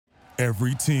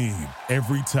Every team,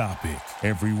 every topic,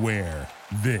 everywhere.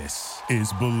 This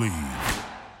is Believe.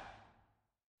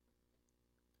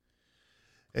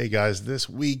 Hey guys, this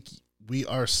week we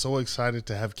are so excited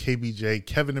to have KBJ,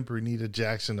 Kevin and Bernita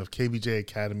Jackson of KBJ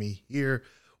Academy here.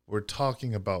 We're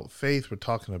talking about faith, we're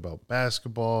talking about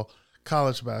basketball,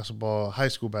 college basketball, high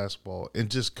school basketball, and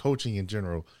just coaching in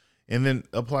general. And then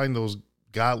applying those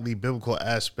godly, biblical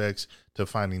aspects to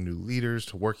finding new leaders,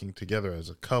 to working together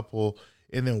as a couple,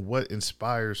 and then what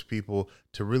inspires people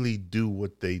to really do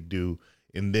what they do,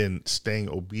 and then staying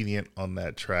obedient on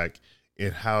that track,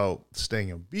 and how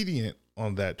staying obedient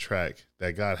on that track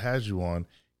that God has you on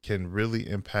can really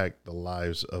impact the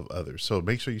lives of others. So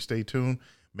make sure you stay tuned.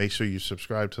 Make sure you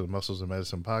subscribe to the Muscles and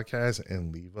Medicine podcast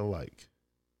and leave a like.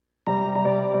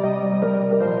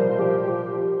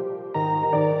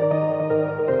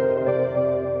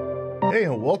 Hey,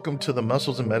 and welcome to the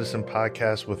Muscles and Medicine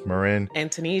podcast with Marin and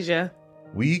Tanisha.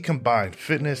 We combine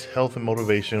fitness, health, and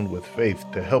motivation with faith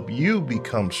to help you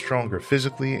become stronger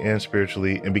physically and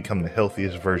spiritually and become the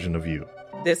healthiest version of you.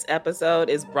 This episode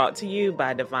is brought to you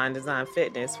by Divine Design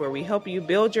Fitness, where we help you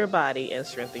build your body and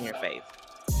strengthen your faith.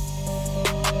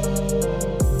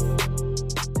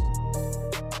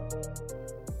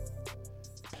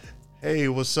 Hey,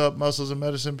 what's up, Muscles and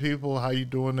Medicine people? How you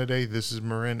doing today? This is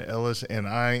Marin Ellis, and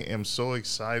I am so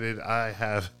excited. I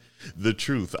have the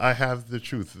truth.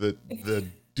 The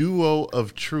duo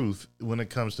of truth when it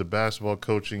comes to basketball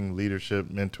coaching, leadership,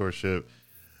 mentorship.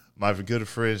 My good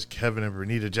friends, Kevin and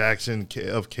Bernita Jackson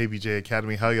of KBJ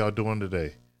Academy. How y'all doing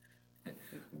today?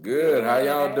 Good. How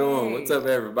y'all doing? What's up,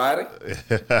 everybody?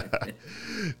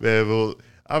 Man, well,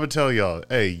 I'm going to tell y'all,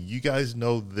 hey, you guys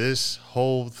know this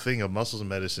whole thing of Muscles and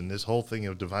Medicine, this whole thing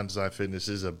of Divine Design Fitness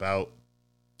is about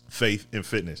faith and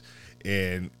fitness.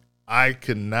 And I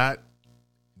could not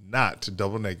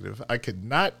double negative. I could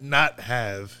not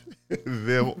have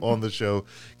them on the show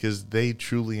because they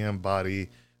truly embody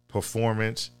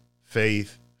performance,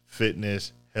 faith,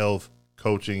 fitness, health,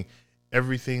 coaching,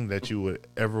 everything that you would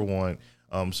ever want.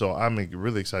 So I'm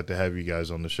really excited to have you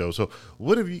guys on the show. So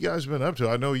what have you guys been up to?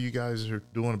 I know you guys are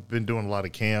been doing a lot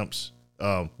of camps.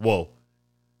 Weren't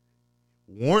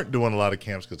doing a lot of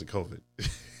camps because of COVID,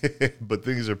 but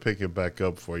things are picking back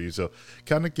up for you. So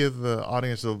kind of give the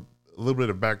audience a little bit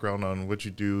of background on what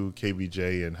you do,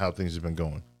 KBJ, and how things have been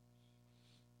going.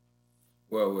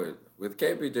 Well, with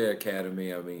KBJ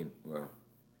Academy,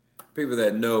 people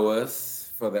that know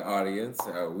us, for the audience,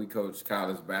 we coached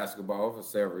college basketball for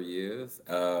several years.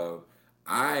 I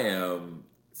am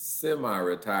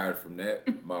semi-retired from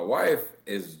that. My wife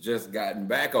has just gotten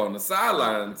back on the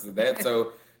sidelines of that,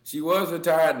 so she was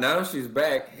retired. Now she's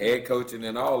back, head coaching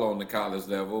and all on the college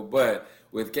level. But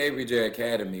with KBJ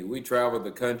Academy, we travel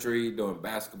the country doing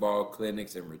basketball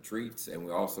clinics and retreats, and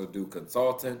we also do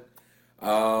consulting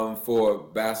for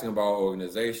basketball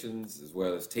organizations as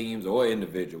well as teams or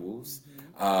individuals.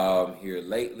 Here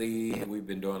lately, we've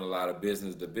been doing a lot of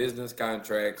business-to-business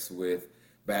contracts with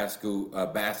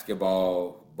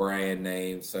basketball brand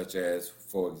names such as,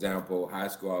 for example, High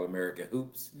School All-American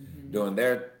Hoops, doing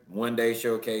their one-day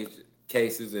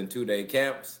showcases and two-day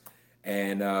camps.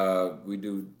 And we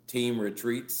do team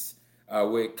retreats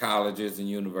with colleges and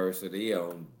university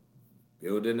on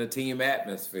building a team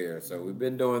atmosphere. So we've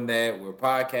been doing that. We're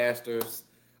podcasters.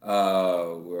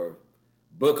 We're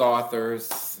book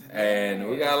authors, and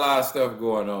we got a lot of stuff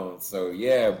going on. So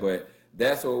yeah, but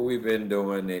that's what we've been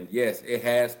doing. And yes, it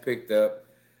has picked up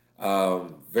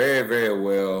very, very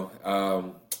well.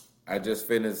 I just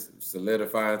finished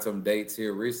solidifying some dates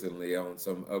here recently on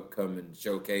some upcoming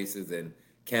showcases and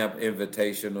camp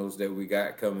invitationals that we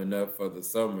got coming up for the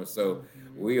summer. So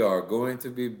we are going to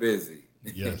be busy.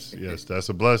 Yes, that's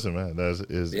a blessing, man. That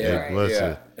is a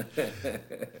blessing. Yeah.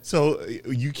 So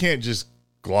you can't just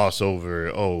gloss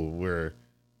over,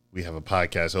 we have a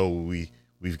podcast,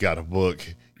 we've got a book.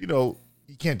 You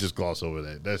can't just gloss over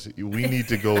that. We need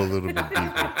to go a little bit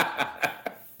deeper.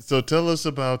 So tell us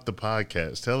about the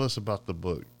podcast. Tell us about the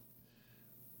book.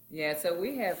 Yeah, so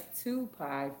we have two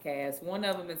podcasts. One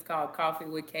of them is called Coffee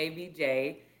with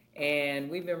KBJ, and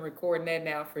we've been recording that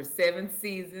now for 7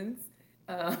 seasons.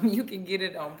 You can get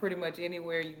it on pretty much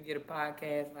anywhere you can get a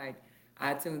podcast, like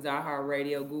iTunes,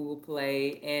 iHeartRadio, Google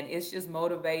Play, and it's just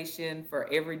motivation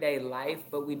for everyday life,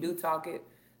 but we do talk it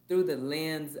through the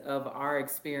lens of our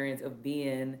experience of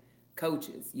being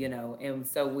coaches, and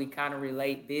so we kind of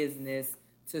relate business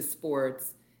to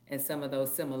sports and some of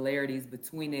those similarities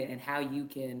between it and how you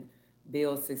can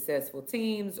build successful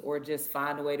teams or just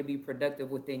find a way to be productive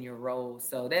within your role.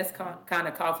 So that's kind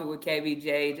of Coffee with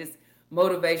KBJ, just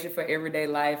motivation for everyday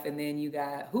life. And then you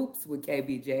got Hoops with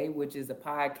KBJ, which is a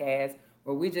podcast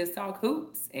where we just talk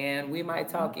hoops, and we might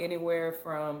talk anywhere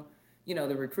from,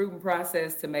 the recruiting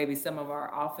process to maybe some of our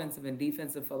offensive and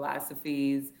defensive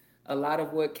philosophies. A lot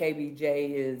of what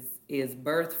KBJ is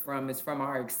birthed from is from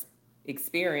our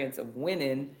experience of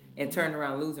winning and turning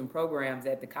around losing programs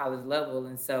at the college level.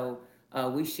 And so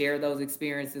we share those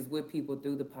experiences with people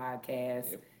through the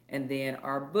podcast. Yep. And then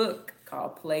our book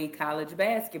called Play College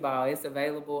Basketball, it's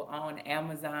available on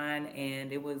Amazon.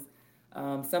 And it was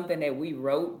something that we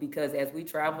wrote because as we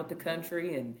traveled the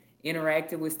country and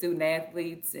interacted with student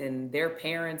athletes and their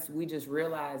parents, we just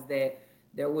realized that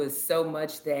there was so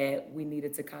much that we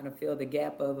needed to kind of fill the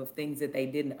gap of things that they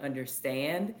didn't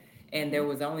understand. And there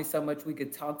was only so much we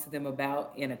could talk to them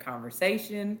about in a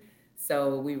conversation.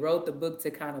 So we wrote the book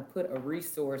to kind of put a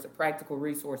practical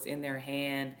resource in their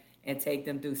hand and take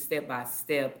them through step by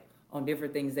step on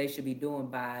different things they should be doing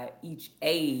by each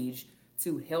age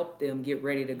to help them get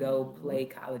ready to go play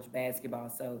college basketball.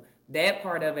 So that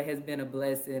part of it has been a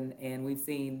blessing, and we've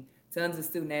seen tons of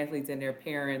student athletes and their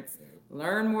parents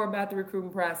learn more about the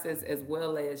recruiting process, as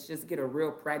well as just get a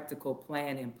real practical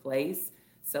plan in place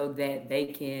so that they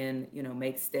can,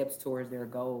 make steps towards their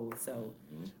goals. So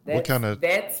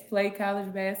that's Play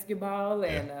College Basketball,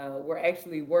 and we're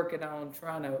actually working on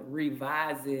trying to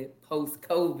revise it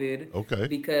post-COVID. Okay.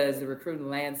 Because the recruiting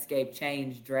landscape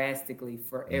changed drastically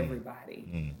for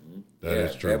everybody. That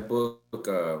is true. That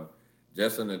book,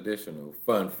 just an additional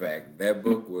fun fact, that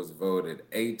book was voted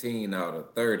 18 out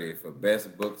of 30 for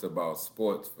best books about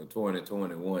sports for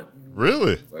 2021.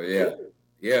 Really? So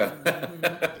yeah.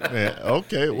 Man,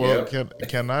 okay, well,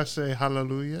 can I say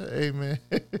hallelujah? Amen.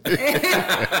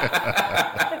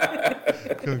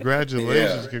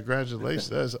 Congratulations.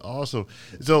 That's awesome.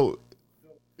 So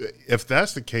if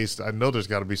that's the case, I know there's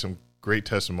got to be some great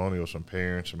testimonials from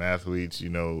parents, from athletes.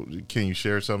 Can you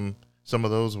share some of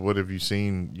those? What have you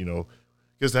seen,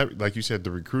 because that, like you said,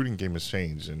 the recruiting game has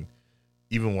changed. And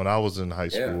even when I was in high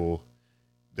school,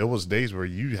 there was days where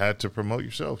you had to promote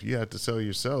yourself. You had to sell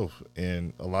yourself.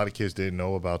 And a lot of kids didn't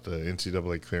know about the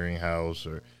NCAA clearinghouse,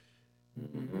 or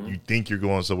you think you're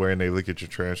going somewhere and they look at your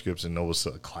transcripts and know it's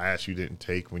a class you didn't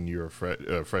take when you were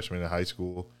a freshman in high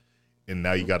school. And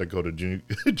now you got to go to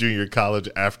junior college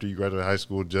after you graduate high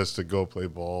school just to go play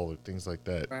ball or things like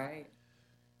that. Right.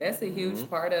 That's a huge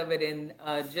part of it, and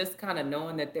just kind of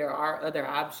knowing that there are other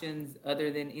options other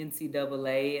than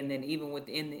NCAA, and then even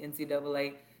within the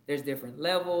NCAA, there's different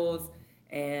levels,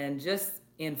 and just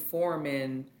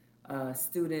informing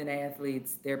student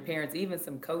athletes, their parents, even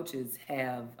some coaches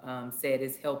have said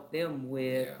it's helped them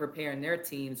with preparing their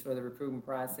teams for the recruiting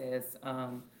process.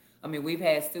 We've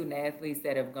had student athletes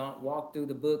that have walked through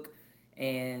the book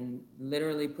and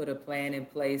literally put a plan in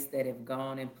place that have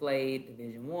gone and played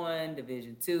Division I,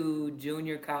 Division II,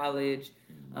 junior college.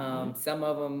 Some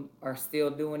of them are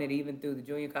still doing it even through the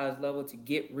junior college level to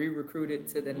get re-recruited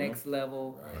to the next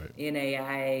level. Right.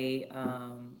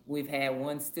 NAIA. We've had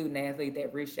one student athlete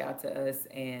that reached out to us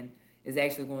and is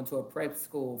actually going to a prep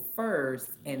school first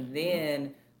and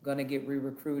then going to get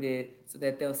re-recruited so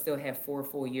that they'll still have 4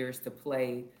 full years to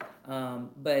play.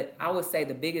 But I would say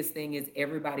the biggest thing is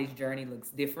everybody's journey looks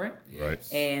different. Right.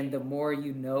 And the more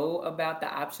you know about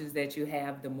the options that you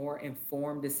have, the more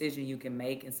informed decision you can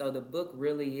make. And so the book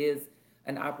really is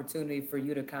an opportunity for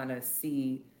you to kind of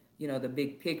see, the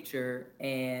big picture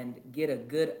and get a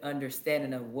good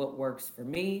understanding of what works for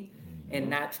me. And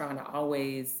not trying to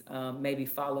always maybe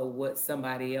follow what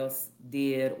somebody else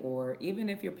did, or even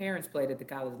if your parents played at the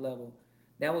college level.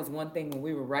 That was one thing when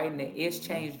we were writing it. It's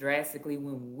changed drastically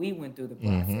when we went through the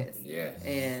process. Yes.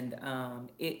 And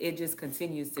it just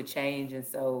continues to change. And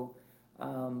so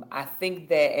I think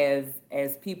that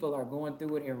as people are going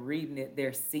through it and reading it,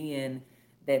 they're seeing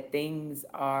that things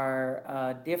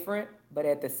are different, but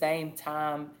at the same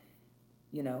time,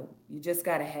 you just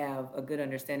got to have a good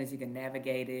understanding so you can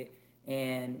navigate it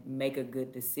and make a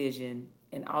good decision,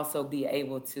 and also be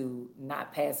able to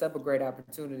not pass up a great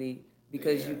opportunity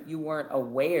because you weren't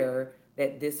aware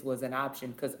that this was an option,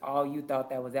 because all you thought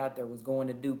that was out there was going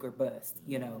to Duke or bust.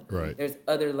 Right. There's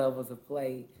other levels of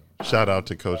play. Shout out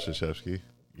to Coach Krzyzewski,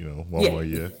 one more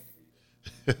year.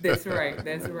 That's right.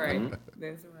 That's right.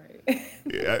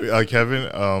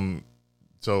 Kevin,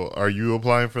 so are you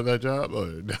applying for that job? Or,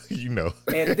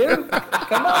 And Duke,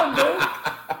 come on, Duke.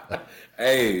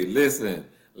 Hey, listen.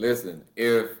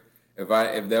 If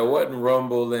there wasn't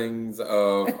rumblings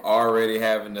of already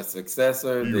having a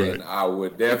successor, then I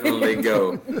would definitely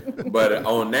go. But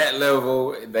on that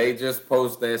level, they just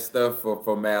post that stuff for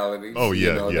formalities. Oh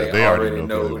yeah, they already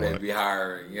know they'd be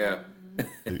hiring. Yeah.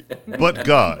 But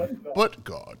God.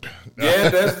 Yeah,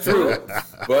 that's true.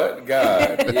 But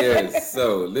God, yes.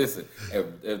 So listen,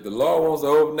 if the Lord wants to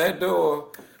open that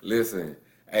door, listen.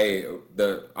 Hey, I'm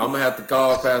gonna have to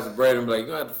call Pastor Brady and be like, you're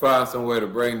gonna have to find somewhere to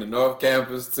bring the North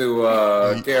Campus to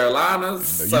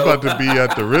Carolinas. You about to be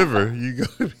at the river. You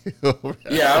gonna be over.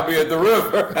 Yeah, I'll be at the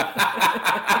river.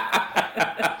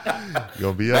 You're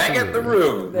gonna be back at the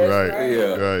river.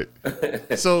 Right.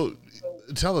 Yeah. So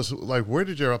tell us, like, where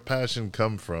did your passion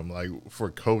come from? Like,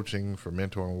 for coaching, for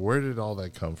mentoring, where did all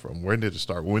that come from? When did it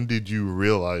start? When did you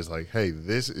realize, like, hey,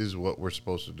 this is what we're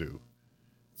supposed to do?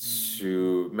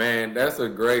 Shoot, man, that's a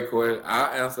great question.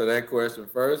 I'll answer that question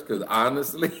first because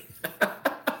honestly,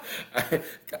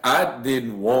 I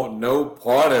didn't want no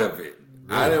part of it.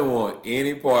 I didn't want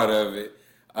any part of it.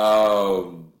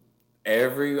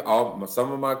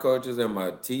 Some of my coaches and my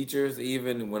teachers,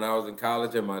 even when I was in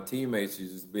college, and my teammates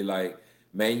used to be like,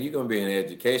 "Man, you're gonna be in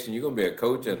education. You're gonna be a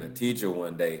coach and a teacher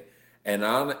one day." And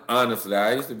honestly,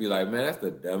 I used to be like, man, that's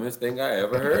the dumbest thing I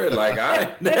ever heard. Like,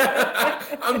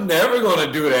 I'm never going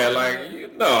to do that. Like,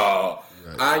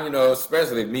 Right.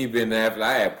 Especially me being an athlete,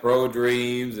 I had pro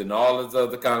dreams and all this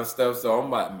other kind of stuff. So I'm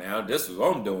like, man, this is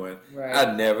what I'm doing. Right.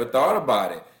 I never thought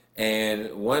about it.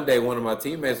 And one day, one of my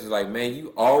teammates was like, man,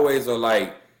 you always are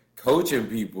like coaching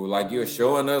people. Like, you're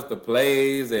showing us the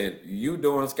plays and you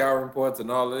doing scout reports and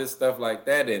all of this stuff like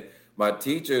that. And my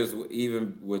teachers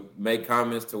even would make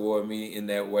comments toward me in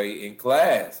that way in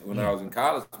class when I was in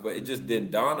college, but it just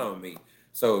didn't dawn on me.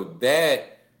 So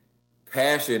that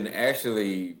passion,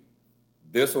 actually,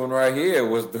 this one right here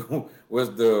was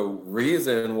the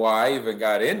reason why I even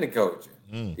got into coaching.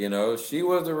 She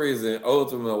was the reason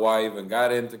ultimately why I even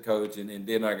got into coaching, and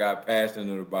then I got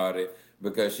passionate about it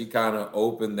because she kind of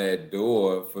opened that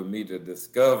door for me to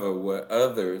discover what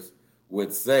others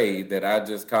would say that I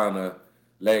just kind of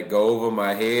let go over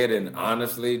my head. And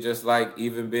honestly, just like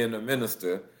even being a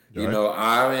minister,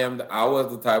 I was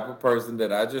the type of person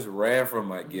that I just ran from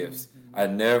my gifts. I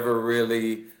never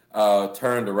really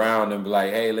turned around and be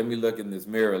like, hey, let me look in this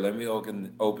mirror. Let me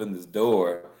open this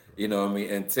door. You know what I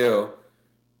mean? Until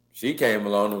she came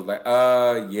along and was like,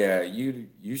 yeah,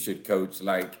 you should coach.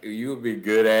 Like, you'll be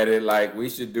good at it. Like, we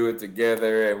should do it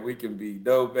together and we can be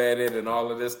dope at it and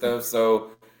all of this stuff.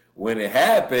 So when it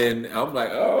happened, I'm like,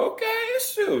 oh, okay,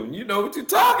 shoot, you know what you're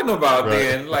talking about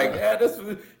then. Like,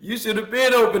 you should have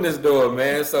been open this door,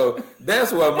 man. So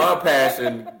that's where my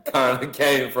passion kind of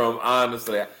came from,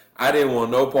 honestly. I didn't want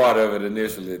no part of it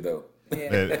initially, though.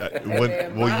 Yeah.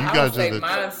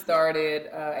 Mine started,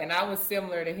 and I was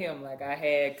similar to him. Like, I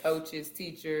had coaches,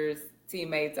 teachers,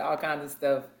 teammates, all kinds of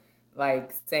stuff,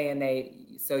 like saying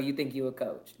so you think you a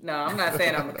coach. No, I'm not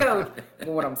saying I'm a coach, but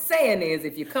what I'm saying is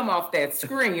if you come off that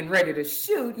screen ready to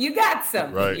shoot, you got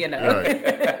something,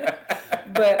 Right.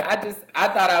 But I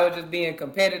thought I was just being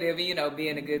competitive, being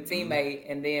a good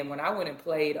teammate. And then when I went and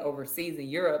played overseas in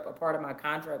Europe, a part of my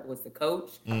contract was to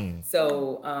coach.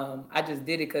 So I just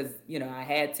did it because, I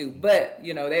had to. But,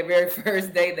 that very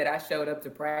first day that I showed up to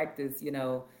practice,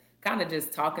 kind of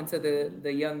just talking to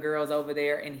the young girls over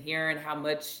there and hearing how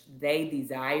much they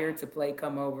desire to play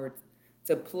college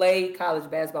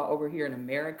basketball over here in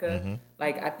America.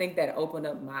 Like, I think that opened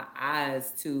up my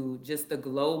eyes to just the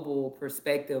global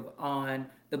perspective on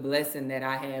the blessing that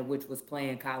I had, which was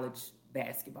playing college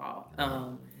basketball.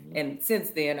 And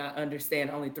since then, I understand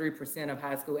only 3% of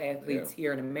high school athletes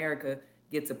here in America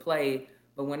get to play.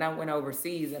 But when I went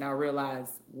overseas and I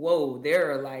realized, whoa,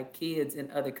 there are like kids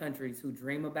in other countries who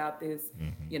dream about this,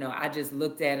 I just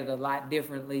looked at it a lot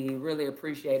differently, really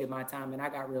appreciated my time, and I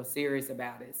got real serious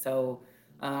about it. So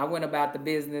I went about the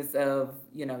business of,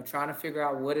 trying to figure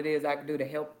out what it is I could do to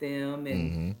help them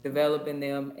and developing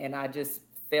them. And I just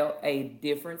felt a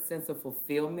different sense of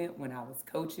fulfillment when I was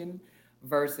coaching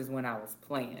versus when I was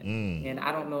playing. And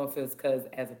I don't know if it's because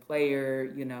as a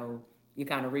player, you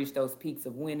kind of reach those peaks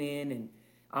of winning and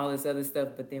all this other stuff.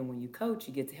 But then when you coach,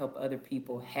 you get to help other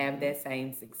people have that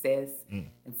same success.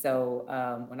 And so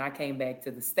when I came back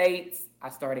to the States, I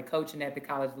started coaching at the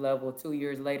college level. 2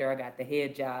 years later, I got the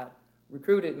head job,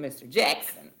 recruited Mr.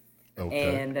 Jackson.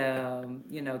 Okay. And,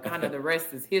 kind of the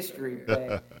rest is history.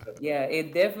 But, yeah,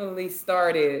 it definitely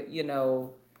started,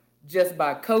 just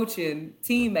by coaching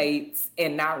teammates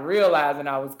and not realizing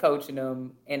I was coaching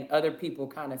them and other people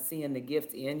kind of seeing the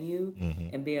gift in you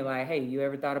and being like, hey, you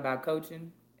ever thought about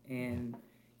coaching? And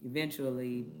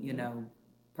eventually,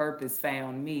 purpose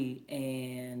found me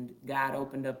and God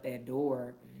opened up that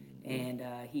door. And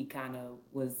he kind of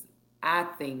was, I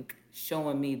think,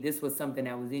 showing me this was something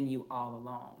that was in you all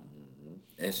along.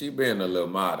 And she being a little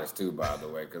modest too, by the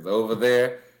way, because over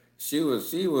there, she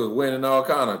was winning all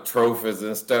kind of trophies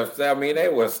and stuff. I mean, they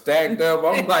were stacked up.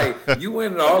 I'm like, you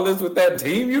winning all this with that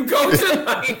team you coaching?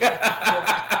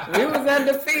 We was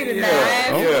undefeated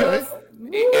now. Okay.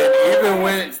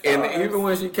 And even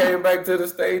when she came back to the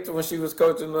States, when she was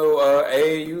coaching the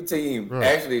AAU team, right.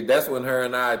 Actually, that's when her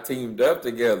and I teamed up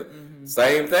together. Mm-hmm.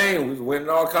 Same thing. We was winning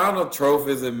all kind of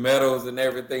trophies and medals and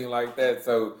everything like that.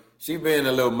 So she being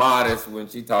a little modest when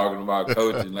she talking about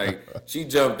coaching. Like, she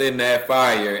jumped in that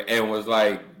fire and was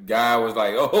like, God was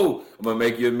like, oh, I'm going to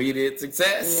make you immediate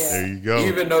success. Yeah. There you go.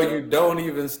 Even though you don't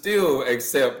even still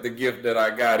accept the gift that I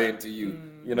got into you.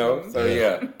 You know, so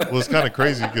yeah. Well, it's kind of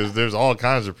crazy because there's all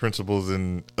kinds of principles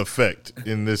in effect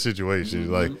in this situation.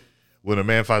 Mm-hmm. Like, when a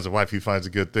man finds a wife, he finds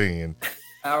a good thing. And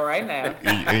all right now.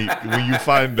 When you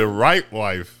find the right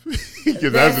wife,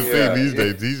 because that's the thing these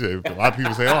days. A lot of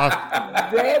people say,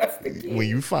 that's the key. When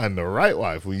you find the right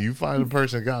wife, when you find the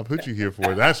person God put you here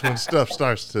for, that's when stuff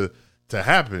starts to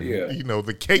happen. Yeah. You know,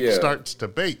 the cake starts to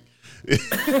bake.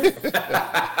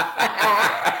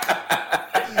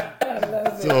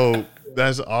 So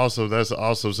that's awesome. That's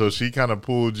awesome. So she kind of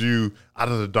pulled you out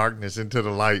of the darkness into the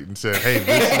light and said, hey,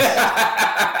 this is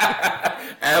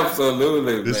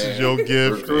absolutely, this man. is your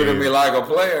gift. Recruited me like a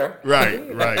player. Right.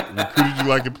 Recruited you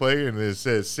like a player and then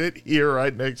said, sit here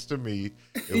right next to me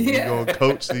and we're going to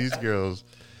coach these girls.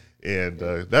 And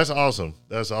that's awesome.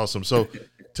 That's awesome. So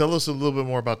tell us a little bit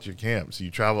more about your camps.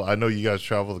 You travel. I know you guys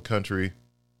travel the country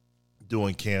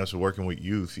doing camps and working with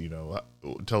youth. You know,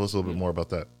 tell us a little bit more about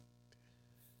that.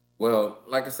 Well,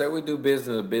 like I said, we do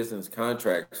business-to-business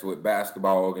contracts with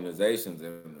basketball organizations,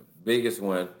 and the biggest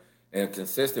one and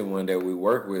consistent one that we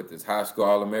work with is High School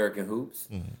All-American Hoops.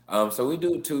 Mm-hmm. So we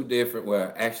do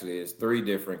it's 3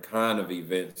 different kind of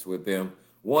events with them.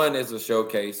 One is a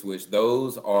showcase, which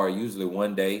those are usually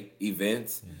one-day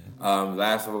events,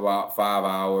 last of about 5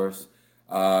 hours.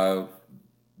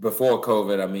 Before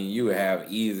COVID, I mean, you would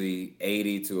have easy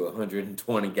 80 to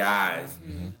 120 guys.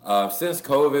 Mm-hmm. Since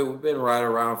COVID, we've been right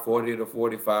around 40 to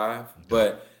 45.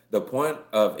 But the point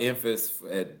of emphasis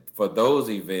for those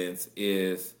events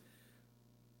is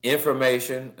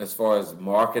information as far as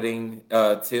marketing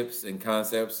tips and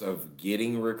concepts of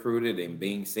getting recruited and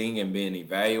being seen and being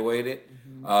evaluated,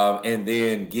 and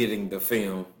then getting the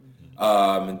film.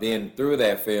 And then through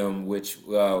that film, which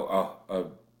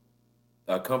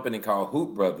a company called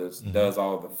Hoop Brothers does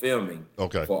all the filming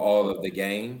for all of the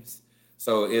games.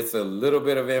 So it's a little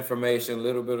bit of information, a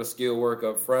little bit of skill work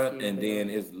up front, and then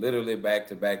it's literally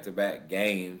back-to-back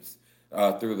games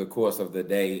through the course of the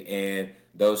day. And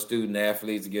those student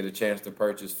athletes get a chance to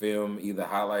purchase film, either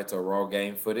highlights or raw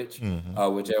game footage,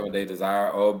 whichever they desire,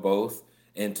 or both,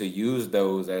 and to use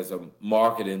those as a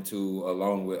marketing tool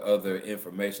along with other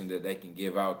information that they can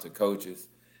give out to coaches.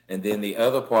 And then the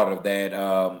other part of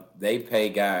that, they pay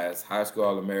guys, High School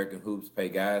All-American Hoops pay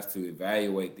guys to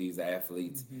evaluate these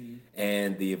athletes.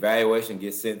 And the evaluation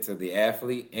gets sent to the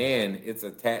athlete, and it's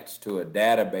attached to a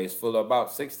database full of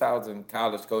about 6,000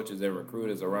 college coaches and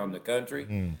recruiters around the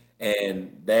country.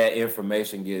 And that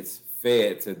information gets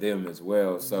fed to them as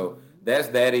well. So that's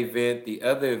that event. The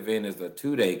other event is a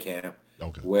 2-day camp.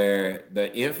 Where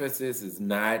the emphasis is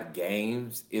not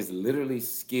games, it's literally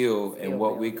skill and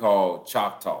what we call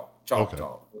chalk talk.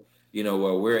 You know,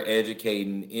 where we're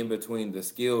educating in between the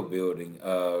skill building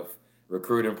of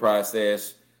recruiting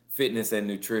process, fitness and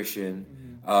nutrition,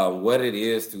 what it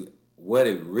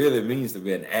really means to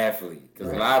be an athlete.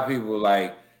 Because a lot of people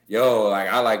like,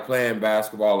 I like playing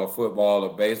basketball or football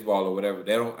or baseball or whatever.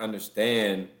 They don't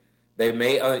understand. They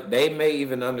may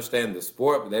even understand the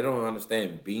sport, but they don't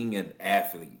understand being an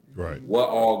athlete. Right. What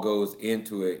all goes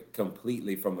into it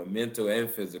completely from a mental and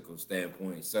physical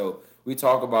standpoint. So we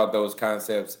talk about those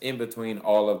concepts in between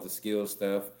all of the skill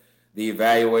stuff. The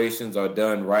evaluations are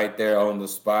done right there on the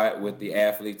spot with the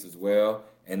athletes as well.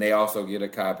 And they also get a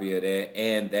copy of that.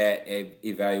 And that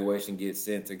evaluation gets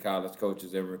sent to college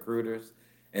coaches and recruiters.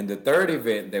 And the third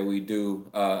event that we do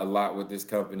a lot with this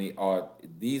company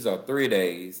these are 3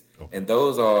 days, and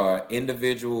those are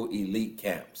individual elite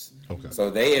camps. So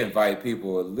they invite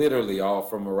people literally all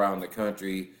from around the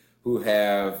country who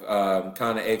have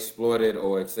kind of exploited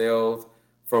or excelled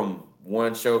from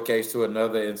one showcase to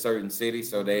another in certain cities.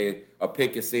 So they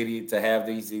pick a city to have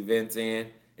these events in,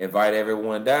 invite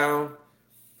everyone down.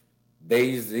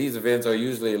 These events are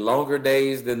usually longer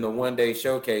days than the 1-day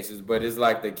showcases, but it's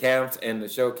like the camps and the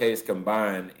showcase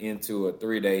combined into a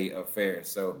 3-day affair.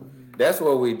 So that's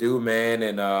what we do, man.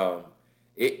 And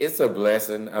it's a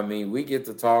blessing. I mean, we get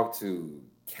to talk to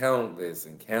countless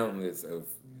of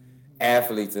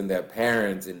athletes and their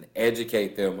parents and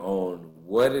educate them on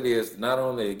what it is, not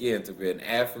only, again, to be an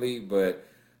athlete, but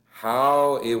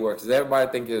how it works. 'Cause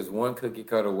everybody think there's one cookie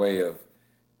cutter way of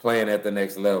playing at the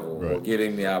next level or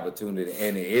getting the opportunity,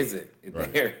 and it isn't.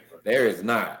 Right. There is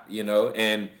not,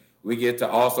 and we get to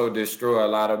also destroy a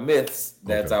lot of myths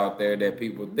that's out there that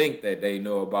people think that they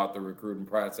know about the recruiting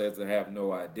process and have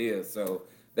no idea. So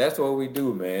that's what we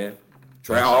do, man.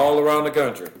 Try all around the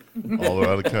country. All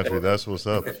around the country. That's what's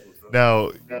up.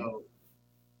 Now,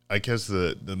 I guess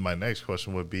my next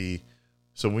question would be,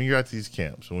 so when you're at these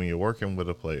camps, when you're working with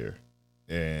a player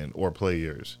or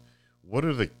players, what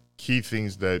are the key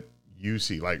things that you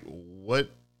see? Like,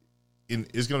 what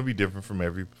is going to be different from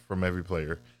every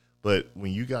player, but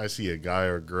when you guys see a guy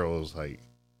or girl, it's like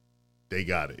they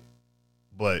got it,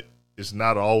 but it's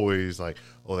not always like,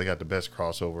 oh, they got the best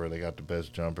crossover, they got the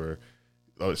best jumper.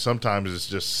 Sometimes it's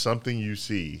just something you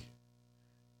see.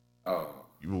 Talk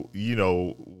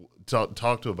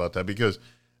to about that, because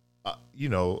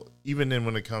even then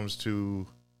when it comes to,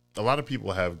 a lot of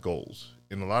people have goals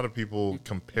and a lot of people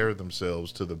compare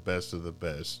themselves to the best of the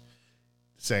best,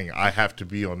 saying I have to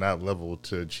be on that level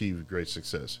to achieve great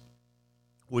success,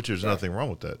 which there's nothing wrong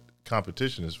with that.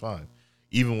 Competition is fine.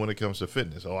 Even when it comes to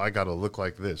fitness, I got to look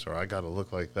like this or I got to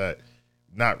look like that,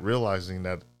 not realizing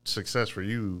that success for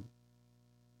you,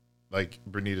 like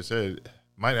Bernita said,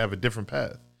 might have a different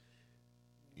path.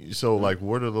 So, like,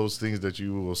 what are those things that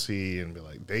you will see and be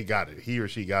like, they got it, he or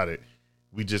she got it.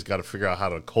 We just got to figure out how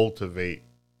to cultivate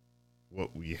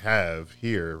what we have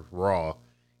here raw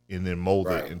and then mold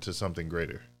it into something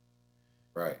greater.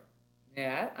 Right.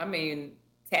 Yeah, I mean,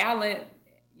 talent,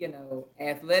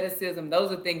 athleticism,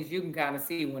 those are things you can kind of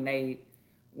see when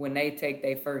they take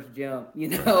their first jump. You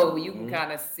can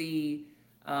kind of see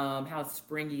how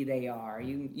springy they are.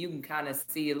 You can kind of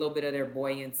see a little bit of their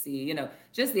buoyancy,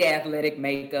 just the athletic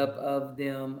makeup of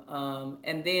them.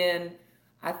 And then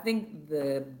I think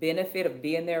the benefit of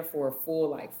being there for a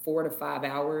full 4 to 5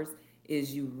 hours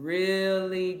is you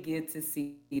really get to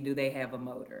see, do they have a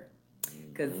motor?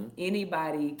 Because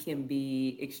anybody can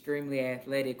be extremely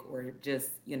athletic or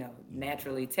just,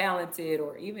 naturally talented,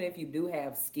 or even if you do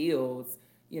have skills,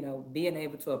 being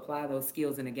able to apply those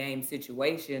skills in a game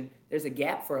situation, there's a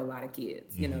gap for a lot of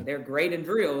kids. They're great in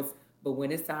drills, but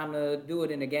when it's time to do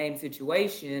it in a game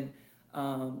situation,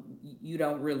 you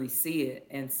don't really see it.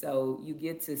 And so you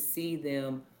get to see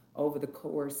them over the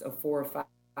course of 4 or 5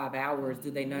 hours.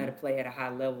 Do they know how to play at a high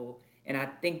level? And I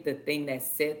think the thing that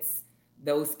sets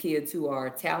those kids who are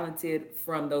talented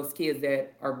from those kids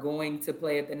that are going to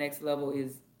play at the next level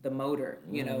is the motor.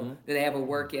 Do they have a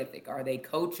work ethic? Are they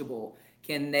coachable?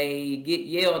 Can they get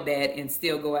yelled at and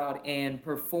still go out and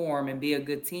perform and be a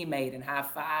good teammate and high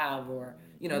five? Or,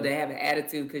 they have an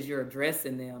attitude because you're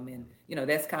addressing them. And,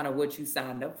 that's kind of what you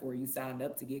signed up for. You signed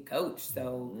up to get coached.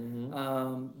 So,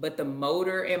 but the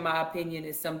motor, in my opinion,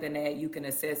 is something that you can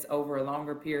assess over a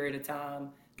longer period of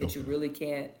time that you really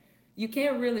can't. You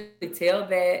can't really tell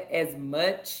that as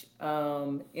much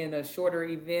in a shorter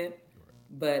event.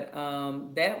 But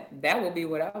that would be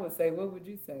what I would say. What would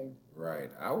you say? Right.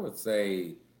 I would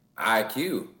say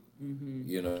IQ.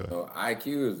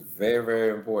 IQ is very, very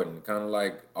important. Kind of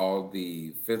like all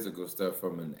the physical stuff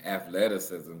from an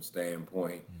athleticism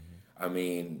standpoint. I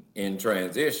mean, in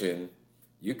transition,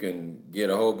 you can get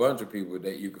a whole bunch of people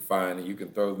that you can find and you can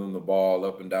throw them the ball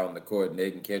up and down the court and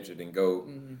they can catch it and go,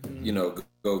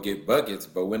 go get buckets.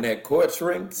 But when that court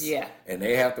shrinks and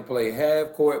they have to play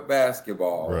half court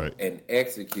basketball and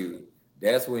execute,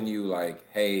 that's when you like,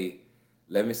 hey,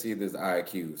 let me see this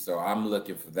IQ. So I'm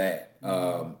looking for that.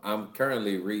 I'm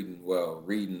currently reading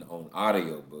on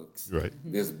audiobooks. Right.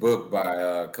 This book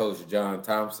by Coach John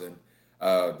Thompson,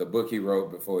 the book he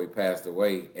wrote before he passed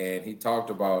away. And he talks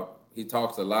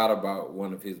a lot about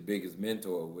one of his biggest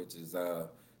mentor, which is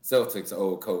Celtics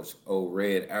old coach, old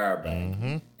Red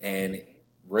Auerbach. And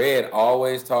Red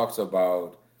always talks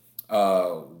about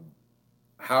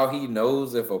how he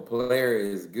knows if a player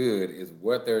is good is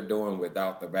what they're doing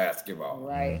without the basketball.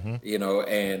 Right.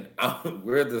 And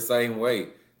we're the same way.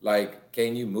 Like,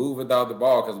 can you move without the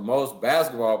ball? Because most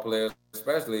basketball players,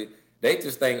 especially, they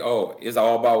just think, oh, it's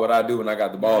all about what I do when I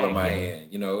got the ball in my hand.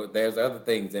 There's other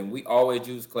things. And we always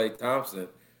use Klay Thompson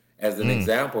as an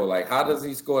example. Like, how does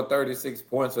he score 36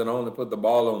 points and only put the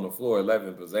ball on the floor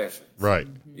 11 possessions? Right.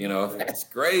 That's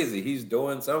crazy. He's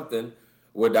doing something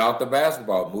without the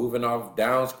basketball, moving off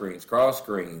down screens, cross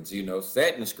screens,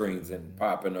 setting screens and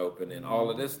popping open and all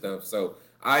of this stuff. So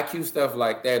IQ stuff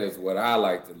like that is what I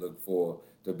like to look for,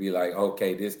 to be like,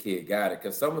 okay, this kid got it.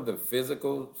 Because some of the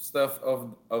physical stuff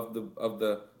of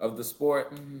the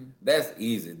sport, that's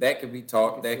easy. That could be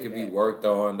taught, that could be worked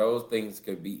on. Those things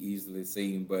could be easily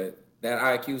seen. But that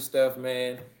IQ stuff,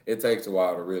 man, it takes a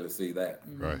while to really see that.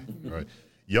 Right.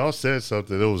 y'all said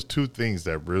something. There was two things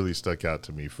that really stuck out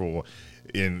to me.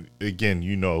 And again,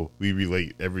 we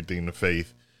relate everything to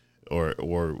faith, or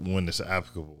when it's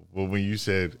applicable. But when you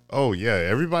said, "Oh yeah,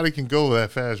 everybody can go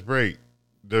that fast break,"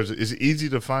 it's easy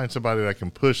to find somebody that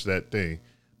can push that thing.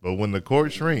 But when the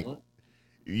court shrink,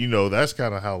 that's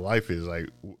kind of how life is. Like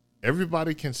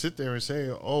everybody can sit there and say,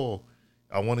 "Oh,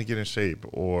 I want to get in shape,"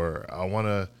 or "I want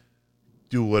to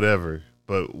do whatever."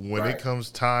 But when it comes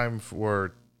time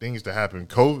for things to happen,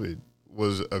 COVID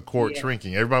was a court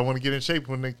shrinking. Everybody want to get in shape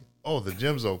when the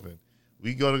gym's open.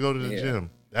 We go to the gym.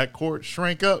 That court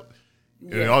shrank up.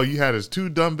 And all you had is 2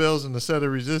 dumbbells and a set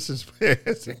of resistance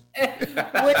bands.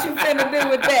 What you finna do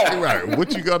with that? Right.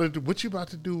 What you got to do? What you about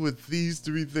to do with these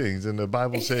 3 things? And the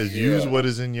Bible says, use what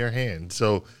is in your hand.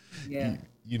 So,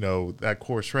 that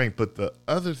core shrank. But the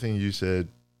other thing you said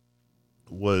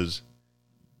was,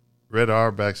 Red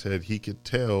Auerbach said he could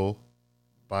tell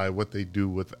by what they do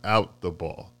without the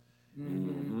ball.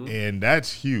 Mm-hmm. And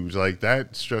that's huge. Like,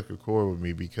 that struck a chord with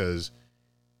me because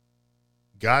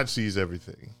God sees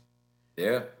everything.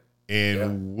 Yeah.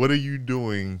 And what are you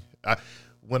doing?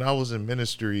 When I was in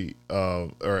ministry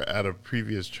or at a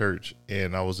previous church,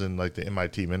 and I was in like the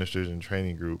MIT Ministers and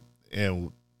Training Group,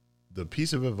 and the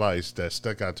piece of advice that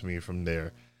stuck out to me from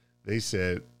there, they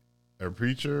said a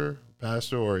preacher,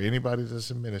 pastor, or anybody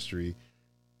that's in ministry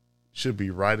should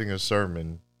be writing a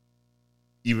sermon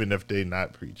even if they're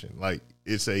not preaching. Like,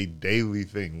 it's a daily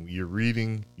thing. You're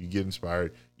reading, you get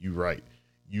inspired, you write.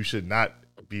 You should not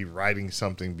be writing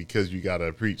something because you got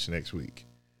to preach next week.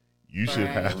 You should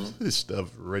have this stuff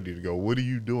ready to go. What are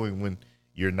you doing when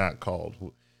you're not called?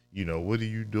 What are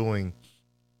you doing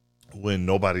when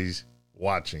nobody's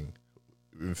watching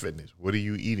in fitness? What are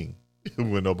you eating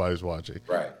when nobody's watching?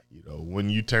 Right. When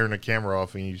you turn the camera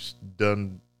off and you're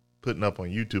done putting up on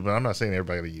YouTube, and I'm not saying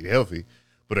everybody got to eat healthy,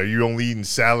 but are you only eating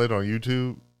salad on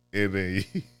YouTube? And then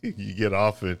you get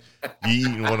off and you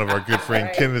eating one of our good friend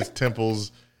Kenneth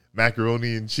Temple's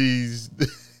macaroni and cheese.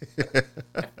 That's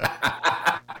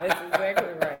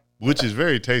exactly right. Which is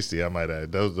very tasty, I might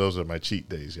add. Those are my cheat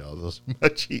days, y'all. Those are my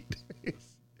cheat days.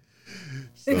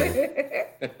 So,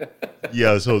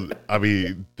 I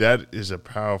mean, that is a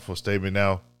powerful statement.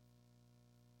 Now,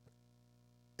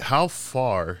 how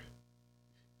far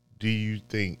do you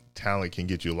think talent can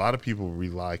get you? A lot of people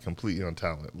rely completely on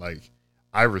talent. Like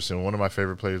Iverson, one of my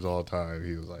favorite players of all time,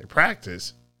 he was like,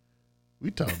 practice.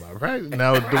 We talking about practice.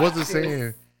 Now, he wasn't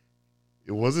saying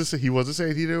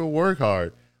he didn't work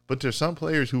hard, but there's some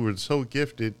players who were so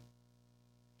gifted,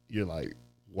 you're like,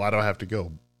 why do I have to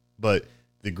go? But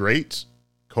the greats,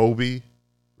 Kobe,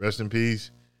 rest in peace,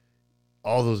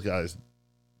 all those guys,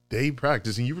 they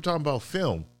practice. And you were talking about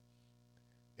film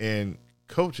and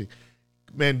coaching.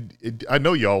 Man, I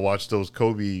know y'all watched those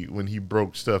Kobe when he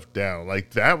broke stuff down.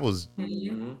 Like, that was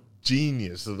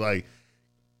genius. Like,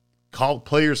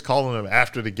 players calling them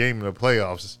after the game in the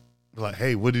playoffs, like,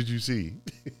 hey, what did you see?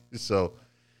 So,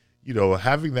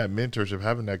 having that mentorship,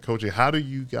 having that coaching, how do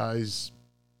you guys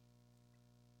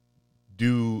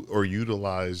do or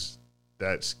utilize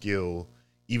that skill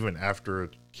even after a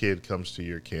kid comes to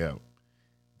your camp?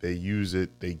 They use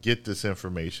it, they get this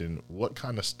information. What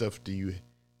kind of stuff do you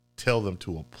tell them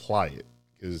to apply it?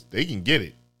 Because they can get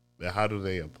it, but how do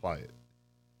they apply it?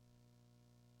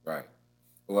 Right.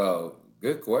 Well,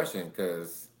 good question,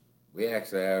 because we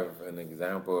actually have an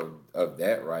example of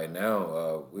that right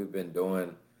now. We've been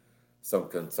doing some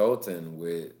consulting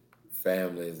with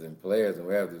families and players, and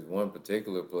we have this one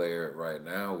particular player right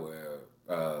now where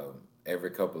every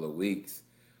couple of weeks,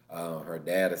 her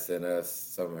dad has sent us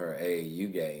some of her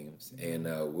AAU games, and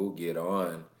we'll get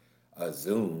on a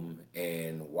Zoom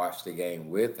and watch the game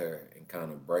with her and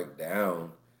kind of break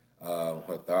down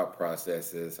her thought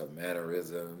processes, her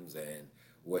mannerisms, and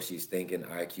what she's thinking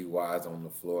IQ-wise on the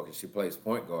floor, because she plays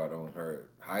point guard on her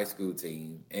high school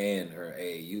team and her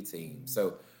AAU team.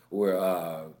 So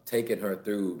we're taking her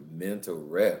through mental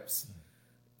reps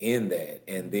in that.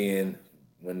 And then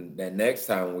when that next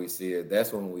time we see her,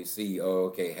 that's when we see,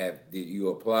 did you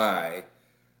apply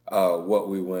what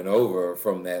we went over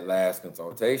from that last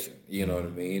consultation? You know what I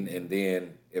mean? And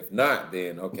then if not,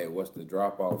 then, okay, what's the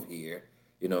drop-off here?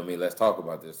 You know what I mean? Let's talk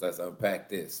about this. Let's unpack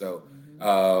this. So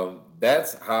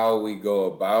that's how we go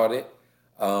about it.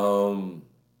 One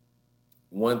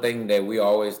thing that we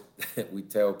always we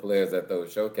tell players at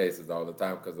those showcases all the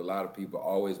time, because a lot of people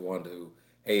always want to,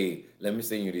 hey, let me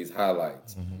send you these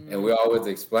highlights. And we always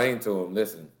explain to them,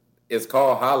 listen, it's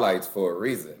called highlights for a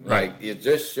reason. Right. Like, it's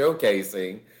just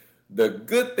showcasing the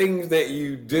good things that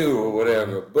you do or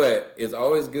whatever. But it's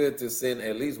always good to send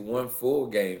at least one full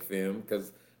game film,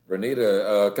 because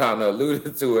Renita kind of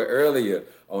alluded to it earlier.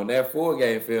 On that full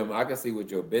game film, I can see what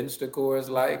your bench decor is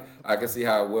like. I can see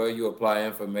how well you apply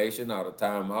information out of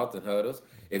timeouts and huddles.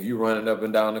 If you running up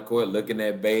and down the court, looking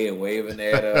at Bay and waving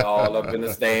at her all up in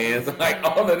the stands, like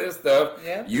all of this stuff,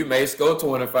 you may score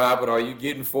 25, but are you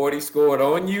getting 40 scored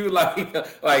on you? Like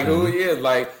who is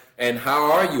like? And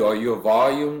how are you? Are you a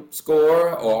volume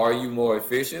scorer or are you more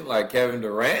efficient, like Kevin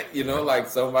Durant? Like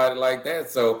somebody like that.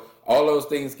 So all those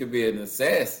things could be an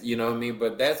assess, you know what I mean?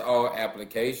 But that's all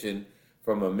application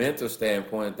from a mental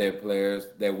standpoint that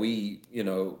we,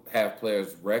 have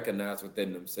players recognize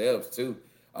within themselves too.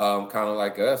 Kind of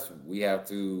like us, we have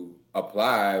to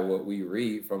apply what we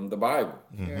read from the Bible.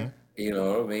 Mm-hmm. You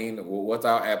know what I mean? What's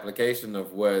our application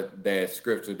of what that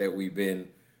scripture that we've been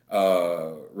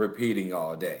repeating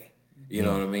all day? You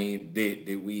know what I mean?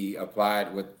 Did we apply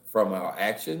it from our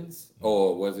actions,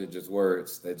 or was it just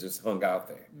words that just hung out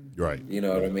there? Right. You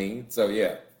know what I mean? So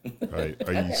yeah. Right.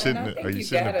 Are you sitting the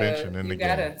bench and in the game?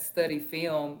 You gotta study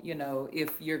film,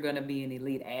 if you're gonna be an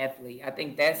elite athlete. I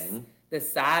think that's the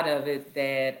side of it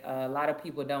that a lot of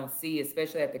people don't see,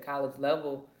 especially at the college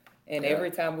level. And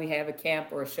every time we have a camp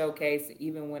or a showcase,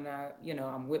 even when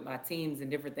I'm with my teams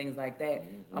and different things like that,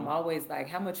 I'm always like,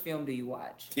 how much film do you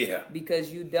watch? Yeah.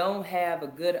 Because you don't have a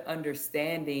good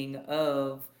understanding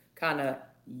of kind of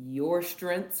your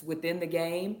strengths within the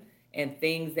game and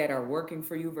things that are working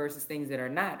for you versus things that are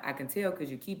not. I can tell because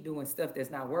you keep doing stuff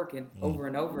that's not working over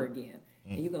and over again.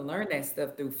 And you can learn that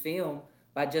stuff through film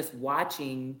by just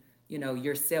watching,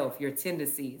 yourself, your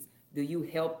tendencies. Do you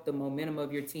help the momentum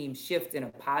of your team shift in a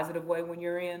positive way when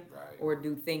you're in? Right. Or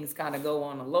do things kind of go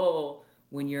on a lull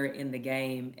when you're in the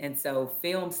game? And so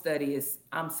film study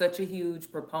I'm such a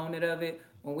huge proponent of it.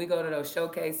 When we go to those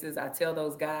showcases, I tell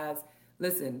those guys,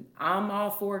 listen, I'm all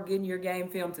for getting your game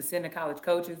film to send to college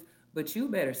coaches, but you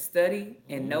better study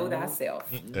and know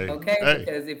thyself, okay?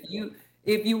 Because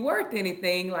if you worked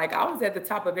anything, like I was at the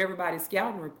top of everybody's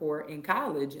scouting report in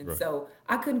college, and so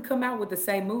I couldn't come out with the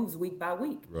same moves week by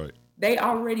week. Right. They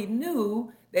already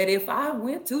knew that if I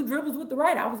went 2 dribbles with the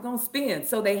right, I was going to spin.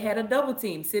 So they had a double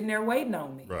team sitting there waiting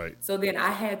on me. Right. So then I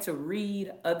had to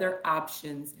read other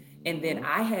options, and then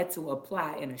I had to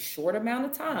apply in a short amount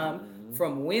of time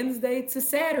from Wednesday to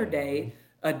Saturday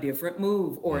a different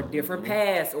move or a different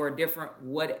pass or a different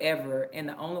whatever. And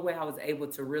the only way I was able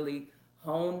to really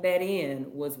hone that in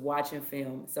was watching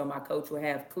film. So my coach would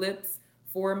have clips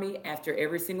for me after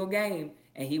every single game,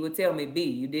 and he would tell me, B,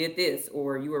 you did this,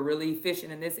 or you were really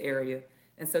efficient in this area.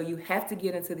 And so you have to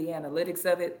get into the analytics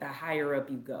of it the higher up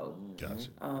you go. Gotcha.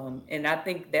 And I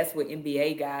think that's what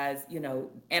NBA guys,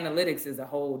 analytics is a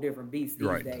whole different beast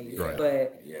these days. Right.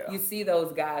 But you see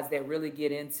those guys that really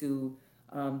get into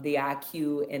the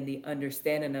IQ and the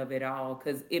understanding of it all,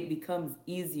 because it becomes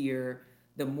easier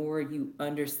the more you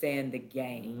understand the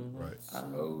game. Right.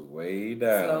 Slows way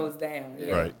down. Slows down.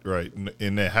 Yeah. Right.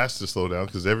 And it has to slow down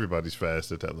because everybody's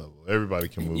fast at that level. Everybody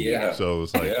can move. Yeah. So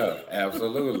it's like,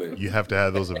 absolutely. You have to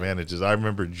have those advantages. I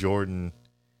remember Jordan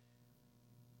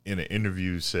in an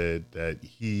interview said that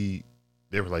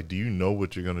they were like, do you know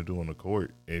what you're going to do on the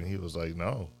court? And he was like,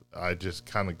 no, I just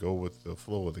kind of go with the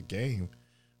flow of the game.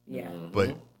 Yeah.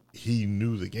 But he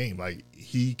knew the game. Like,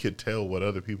 he could tell what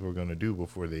other people were going to do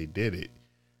before they did it.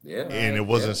 Yeah. And it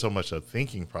wasn't so much a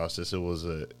thinking process. It was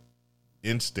a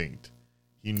instinct.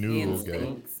 He knew.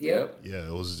 Instincts. Yep. Yeah,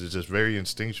 it was just very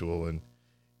instinctual. And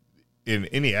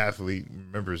any athlete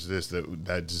remembers this,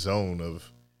 that zone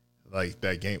of, like,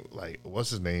 that game. Like,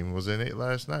 what's his name was in it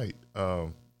last night?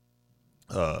 From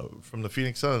the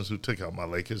Phoenix Suns, who took out my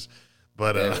Lakers.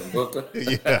 But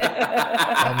yeah,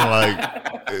 I'm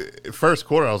like, first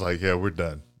quarter, I was like, yeah, we're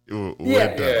done. We're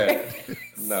done. Yeah.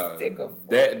 No,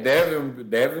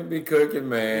 Devin be cooking,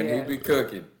 man. Yeah. He be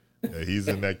cooking. Yeah, he's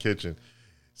in that kitchen.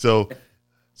 So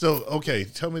okay,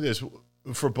 tell me this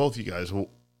for both you guys.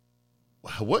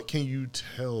 What can you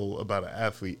tell about an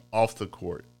athlete off the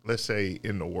court? Let's say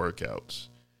in the workouts.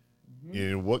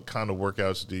 And what kind of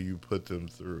workouts do you put them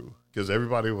through? Because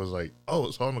everybody was like, oh,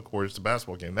 it's on the court. It's the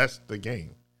basketball game. That's the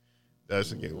game. That's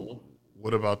the game.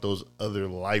 What about those other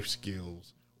life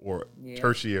skills or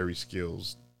tertiary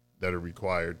skills that are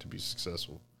required to be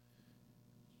successful?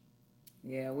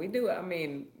 Yeah, we do. I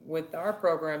mean, with our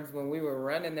programs, when we were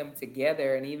running them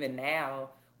together, and even now,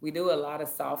 we do a lot of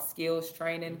soft skills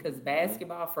training because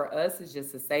basketball for us is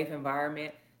just a safe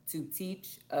environment to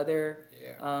teach other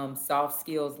soft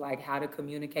skills like how to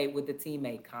communicate with the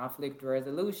teammate, conflict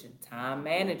resolution, time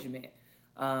management,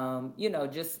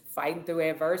 just fighting through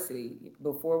adversity.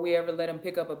 Before we ever let them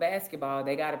pick up a basketball,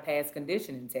 they got to pass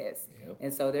conditioning tests. Yep.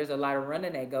 And so there's a lot of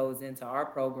running that goes into our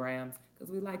programs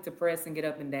because we like to press and get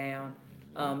up and down.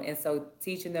 And so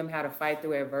teaching them how to fight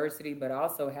through adversity, but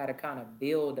also how to kind of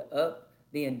build up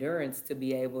the endurance to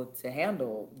be able to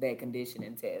handle that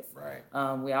conditioning test.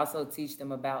 Right. We also teach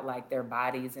them about like their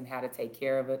bodies and how to take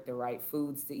care of it, the right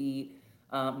foods to eat,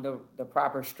 the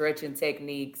proper stretching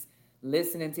techniques,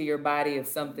 listening to your body. If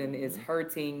something is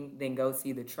hurting, then go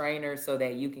see the trainer so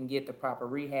that you can get the proper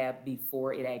rehab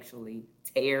before it actually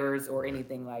tears or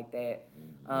anything like that.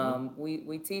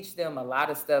 We teach them a lot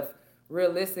of stuff.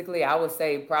 Realistically, I would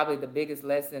say probably the biggest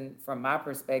lesson from my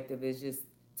perspective is just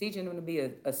teaching them to be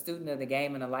a student of the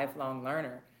game and a lifelong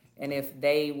learner. And if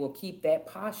they will keep that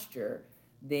posture,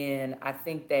 then I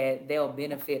think that they'll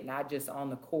benefit not just on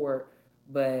the court,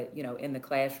 but in the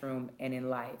classroom and in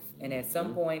life. And at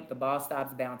some point, the ball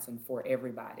stops bouncing for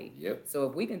everybody. Yep. So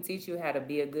if we can teach you how to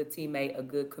be a good teammate, a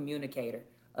good communicator,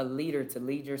 a leader, to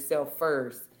lead yourself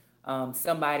first,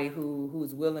 somebody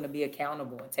who's willing to be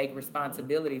accountable and take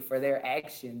responsibility for their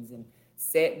actions and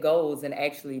set goals and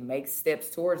actually make steps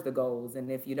towards the goals.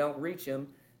 And if you don't reach them,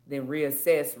 then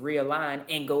reassess, realign,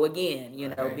 and go again.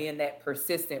 Being that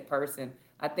persistent person,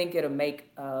 I think it'll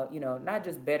make, not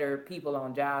just better people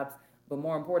on jobs, but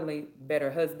more importantly,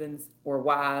 better husbands or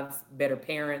wives, better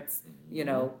parents,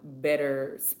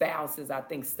 better spouses. I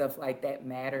think stuff like that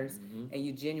matters. And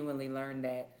you genuinely learn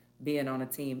that being on a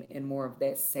team in more of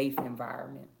that safe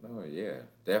environment. Oh, yeah,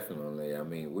 definitely. I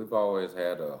mean, we've always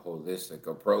had a holistic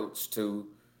approach to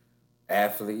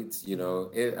athletes.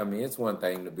 It's one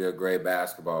thing to be a great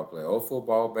basketball player or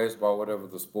football, baseball, whatever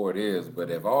the sport is. But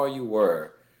if all you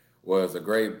were was a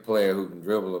great player who can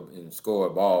dribble and score a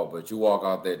ball, but you walk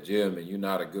out that gym and you're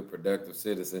not a good, productive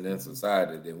citizen in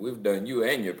society, then we've done you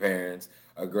and your parents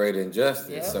a great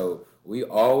injustice. Yeah. So we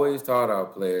always taught our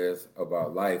players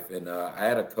about life. And I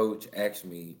had a coach ask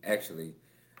me,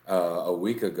 a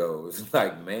week ago, it's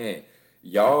like, man,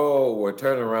 y'all were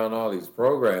turning around all these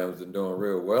programs and doing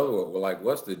real well. Well, like,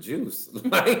 what's the juice?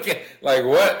 like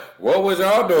what was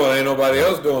y'all doing? Ain't nobody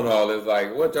else doing all this.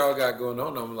 Like, what y'all got going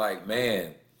on? I'm like,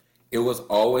 man, it was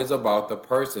always about the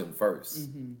person first.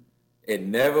 It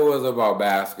never was about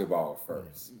basketball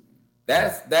first.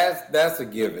 That's a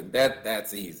given.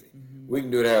 That's easy. We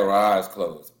can do that with our eyes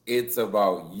closed. It's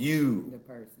about you,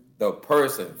 the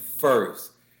person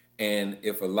first. And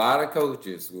if a lot of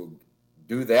coaches will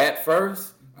do that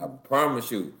first, I promise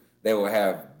you, they will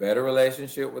have better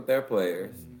relationship with their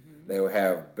players. They will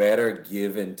have better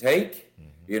give and take.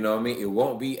 You know what I mean? It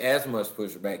won't be as much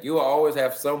pushback. You will always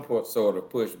have some sort of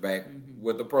pushback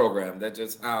with the program. That's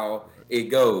just how it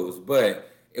goes. But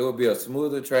it will be a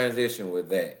smoother transition with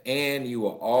that. And you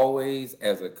will always,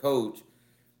 as a coach,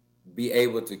 be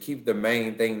able to keep the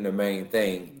main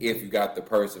thing if you got the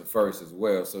person first as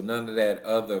well. So none of that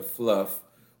other fluff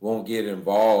won't get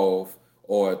involved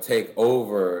or take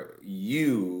over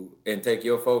you and take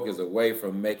your focus away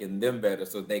from making them better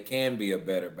so they can be a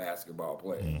better basketball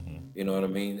player. You know what I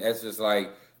mean? That's just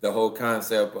like the whole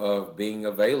concept of being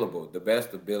available. The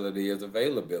best ability is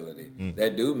availability.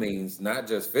 That means not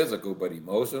just physical, but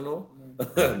emotional,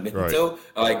 mental,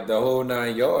 like the whole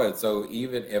 9 yards. So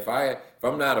even if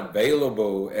I'm not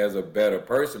available as a better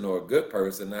person or a good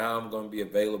person, now I'm going to be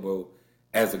available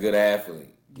as a good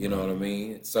athlete. You know what I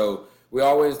mean? So we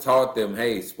always taught them,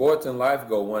 hey, sports and life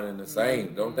go one and the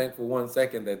same. Don't think for 1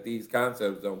 second that these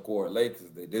concepts don't correlate,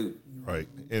 because they do. Right.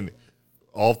 And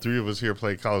all three of us here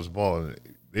play college ball, and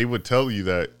they would tell you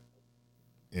that,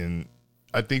 and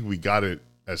I think we got it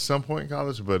at some point in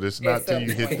college, but it's not till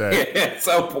you hit that. At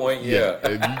some point, yeah.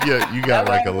 And you got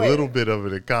like a little bit of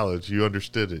it in college. You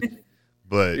understood it.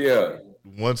 But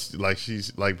once, like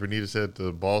Bernita said,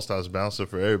 the ball stops bouncing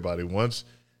for everybody. Once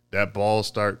that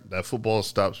football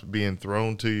stops being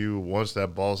thrown to you, once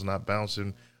that ball's not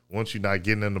bouncing, once you're not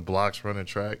getting in the blocks running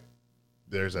track,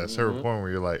 there's that certain point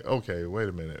where you're like, okay, wait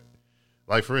a minute.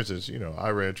 Like, for instance, I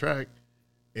ran track,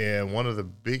 and one of the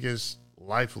biggest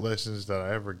life lessons that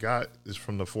I ever got is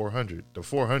from the 400. The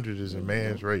 400 is a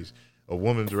man's race, a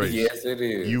woman's race. Yes, it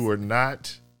is. You are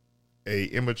not a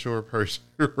immature person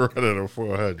running a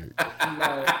 400.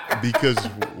 No. Because,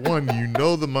 one,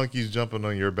 the monkey's jumping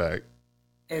on your back.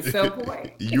 At some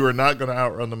point. You are not going to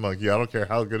outrun the monkey. I don't care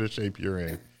how good a shape you're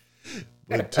in.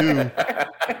 But two,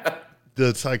 there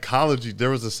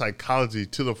was a psychology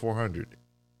to the 400.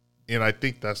 And I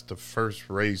think that's the first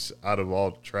race out of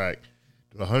all track.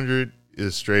 The 100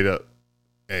 is straight up,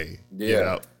 get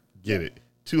out, get it.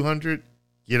 200,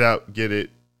 get out, get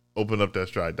it, open up that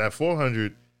stride. That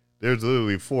 400, there's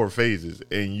literally 4 phases,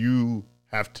 and you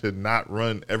have to not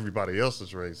run everybody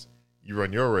else's race. You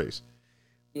run your race.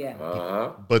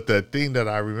 Yeah. But the thing that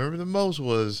I remember the most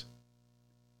was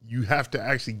you have to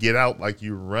actually get out like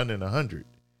you're running 100.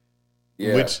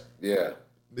 Yeah. Which yeah.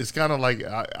 it's kind of like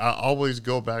I always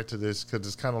go back to this because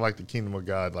it's kind of like the kingdom of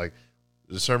God, like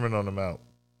the Sermon on the Mount.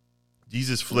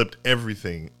 Jesus flipped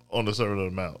everything on the Sermon on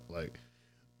the Mount. Like,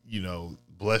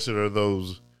 blessed are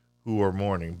those who are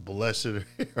mourning. Blessed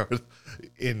are,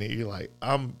 and you're like,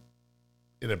 I'm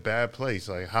in a bad place.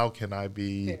 Like, how can I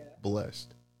be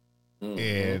blessed? Mm-hmm.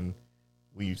 And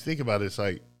when you think about it, it's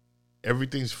like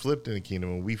everything's flipped in the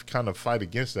kingdom, and we kind of fight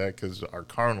against that because our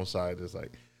carnal side is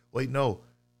like, wait, no.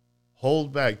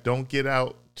 Hold back. Don't get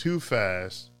out too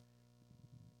fast.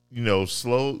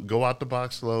 Slow. Go out the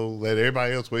box slow. Let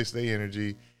everybody else waste their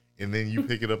energy, and then you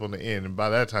pick it up on the end. And by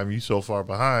that time, you so far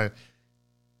behind,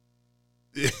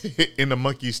 and the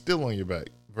monkey's still on your back.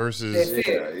 Versus,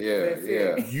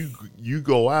 you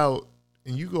go out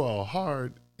and you go out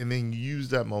hard, and then you use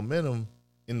that momentum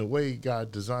in the way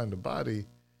God designed the body.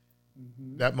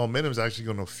 Mm-hmm. That momentum is actually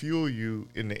going to fuel you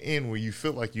in the end, where you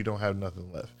feel like you don't have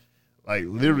nothing left. Like,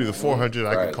 literally, the 400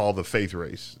 I could call the faith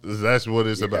race. That's what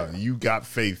it's about. You got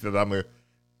faith that I'm going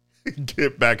to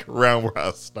get back around where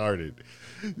I started.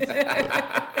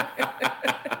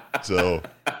 So,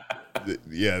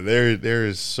 there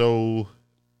is so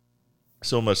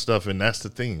much stuff. And that's the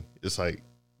thing. It's like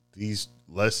these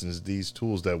lessons, these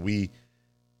tools that we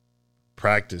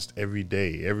practiced every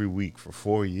day, every week for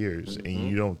 4 years. Mm-hmm.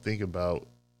 And you don't think about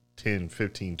 10,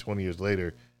 15, 20 years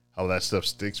later how that stuff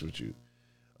sticks with you.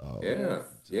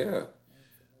 Yeah.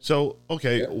 So,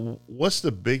 okay, what's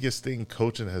the biggest thing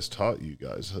coaching has taught you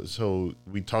guys? So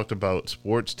we talked about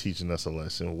sports teaching us a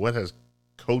lesson. What has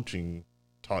coaching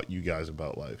taught you guys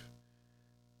about life?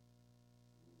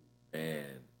 Man,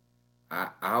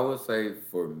 I would say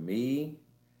for me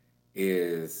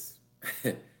is,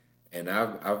 and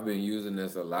I've been using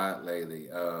this a lot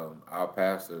lately. Our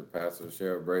Pastor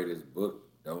Cheryl Brady's book,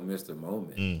 Don't Miss the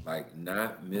Moment. Like,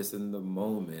 not missing the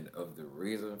moment of the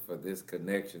reason for this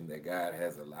connection that God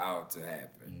has allowed to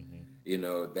happen.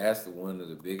 Mm-hmm. That's one of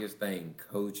the biggest things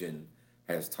coaching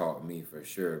has taught me for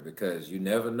sure, because you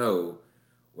never know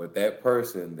what that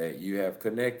person that you have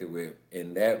connected with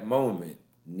in that moment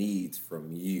needs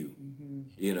from you.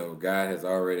 Mm-hmm. God has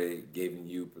already given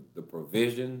you the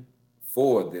provision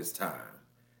for this time.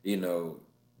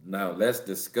 Now let's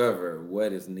discover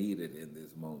what is needed in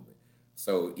this moment.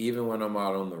 So even when I'm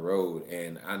out on the road,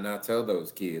 and I tell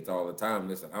those kids all the time,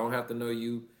 listen, I don't have to know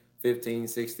you 15,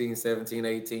 16, 17,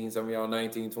 18, some of y'all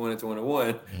 19, 20,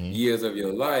 21 years of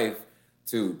your life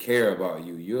to care about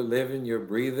you. You're living, you're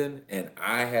breathing, and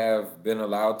I have been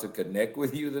allowed to connect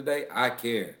with you today. I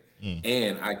care.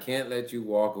 And I can't let you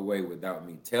walk away without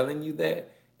me telling you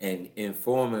that and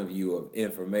informing you of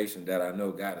information that I know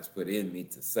God has put in me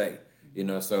to say.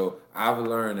 So I've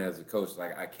learned as a coach,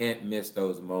 like, I can't miss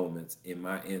those moments in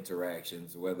my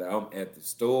interactions, whether I'm at the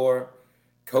store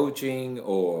coaching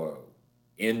or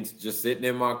just sitting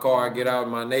in my car, get out,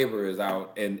 my neighbor is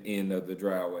out in end of the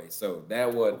driveway. So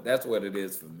that's what it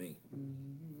is for me.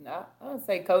 I would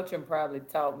say coaching probably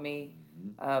taught me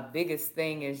biggest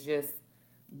thing is just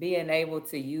being able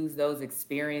to use those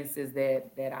experiences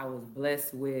that I was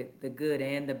blessed with, the good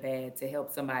and the bad, to help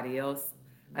somebody else.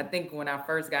 I think when I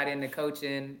first got into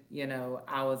coaching,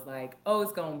 I was like,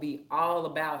 it's going to be all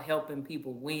about helping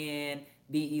people win,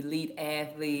 be elite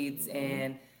athletes.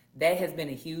 And that has been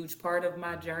a huge part of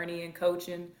my journey in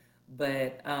coaching.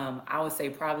 But I would say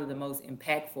probably the most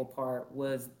impactful part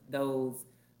was those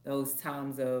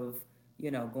times of,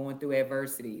 going through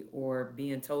adversity or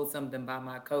being told something by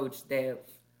my coach that,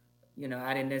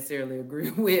 I didn't necessarily agree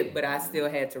with, but I still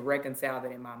had to reconcile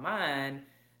that in my mind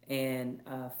and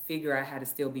figure out how to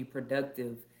still be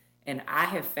productive. And I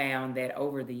have found that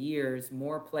over the years,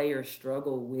 more players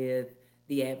struggle with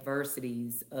the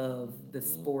adversities of the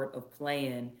sport of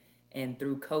playing. And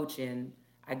through coaching,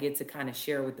 I get to kind of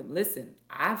share with them, listen,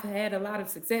 I've had a lot of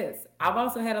success. I've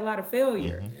also had a lot of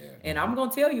failure. And I'm going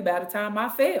to tell you about the time I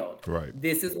failed. Right.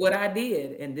 This is what I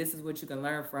did, and this is what you can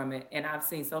learn from it. And I've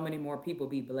seen so many more people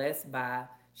be blessed by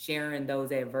sharing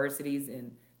those adversities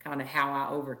and kind of how I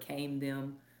overcame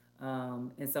them.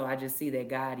 And so I just see that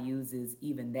God uses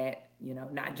even that,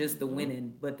 not just the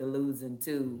winning, but the losing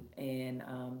too. And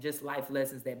just life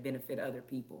lessons that benefit other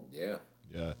people. Yeah.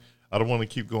 Yeah. I don't want to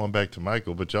keep going back to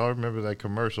Michael, but y'all remember that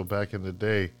commercial back in the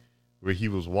day where he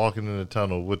was walking in the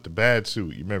tunnel with the bad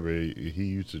suit? You remember he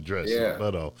used to dress his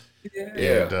butt off. Yeah.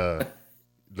 And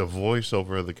the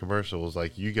voiceover of the commercial was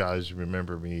like, you guys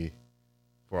remember me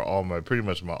for all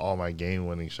my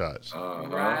game-winning shots.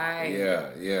 Right.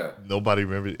 Yeah. Nobody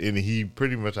remembered. And he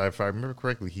pretty much, if I remember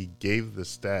correctly, he gave the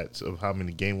stats of how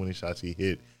many game-winning shots he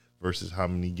hit versus how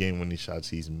many game-winning shots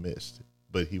he's missed.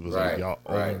 But he was like, y'all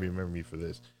only remember me for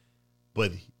this.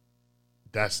 But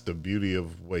that's the beauty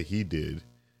of what he did.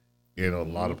 And a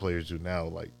lot of players do now.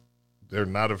 Like, they're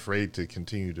not afraid to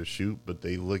continue to shoot, but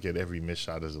they look at every missed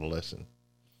shot as a lesson.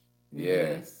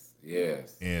 Yes,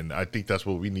 yes. And I think that's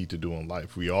what we need to do in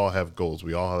life. We all have goals.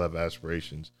 We all have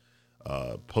aspirations,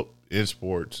 in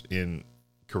sports, in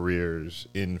careers,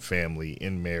 in family,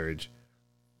 in marriage.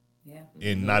 Yeah.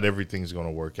 And not everything's going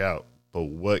to work out. But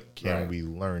what can we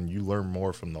learn? You learn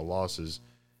more from the losses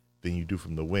than you do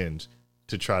from the wins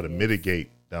to try to mitigate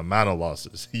the amount of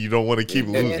losses. You don't want to keep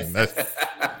losing.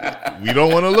 We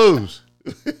don't want to lose.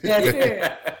 That's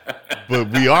it. But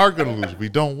we are going to lose. We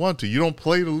don't want to. You don't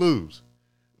play to lose.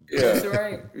 That's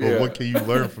right. But what can you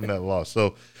learn from that loss?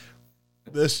 So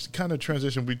this kind of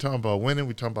transition, we talking about winning,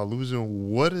 we talking about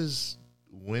losing. What does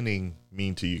winning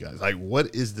mean to you guys? Like,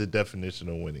 what is the definition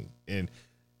of winning? And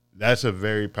that's a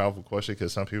very powerful question,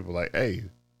 because some people are like, hey,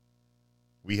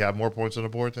 we have more points on the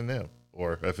board than them.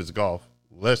 Or if it's golf,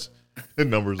 less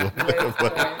numbers on them.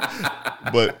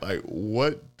 But like,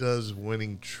 what does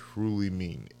winning truly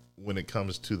mean when it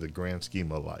comes to the grand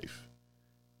scheme of life?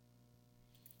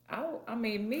 I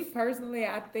mean, me personally,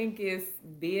 I think it's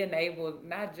being able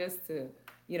not just to,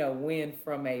 win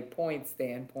from a point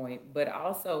standpoint, but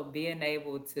also being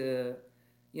able to,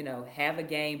 have a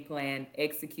game plan,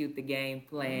 execute the game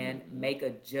plan, make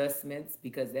adjustments,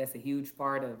 because that's a huge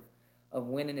part of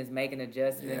winning is making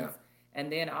adjustments. Yeah. And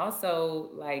then also,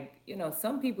 like,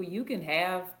 some people, you can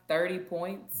have 30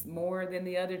 points more than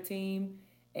the other team,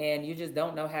 and you just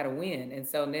don't know how to win. And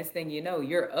so next thing you know,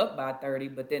 you're up by 30,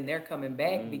 but then they're coming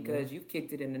back because you've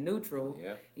kicked it in the neutral.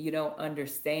 Yeah. You don't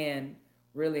understand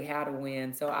really how to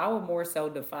win. So I would more so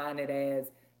define it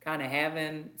as kind of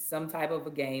having some type of a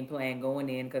game plan going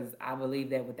in, because I believe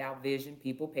that without vision,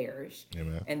 people perish.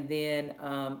 Amen. And then,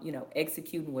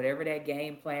 executing whatever that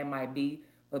game plan might be,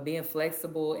 but being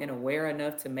flexible and aware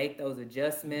enough to make those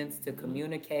adjustments, to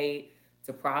communicate,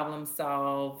 to problem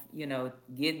solve,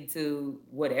 getting to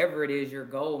whatever it is your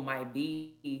goal might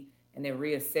be, and then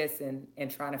reassessing and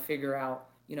trying to figure out,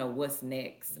 what's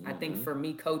next. I think for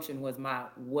me, coaching was my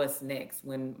what's next.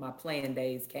 When my playing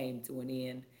days came to an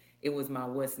end, it was my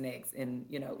what's next. And,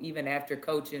 even after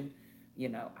coaching,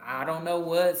 I don't know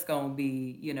what's going to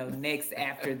be, next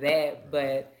after that,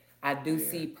 but I do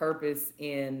see purpose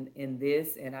in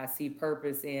this, and I see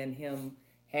purpose in him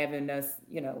having us,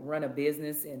 run a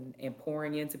business and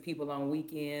pouring into people on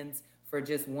weekends for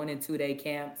just 1 and 2 day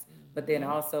camps, but then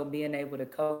also being able to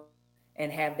coach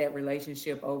and have that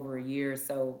relationship over a year.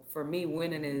 So for me,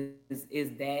 winning is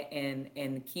that,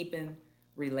 and keeping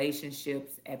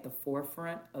relationships at the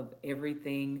forefront of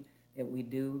everything that we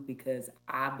do, because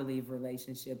I believe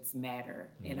relationships matter.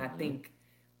 And I think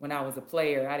when I was a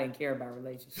player, I didn't care about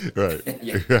relationships. Right.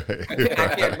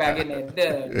 I cared about getting that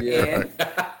done. Yeah.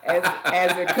 And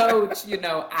as a coach,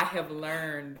 I have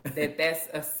learned that that's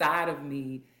a side of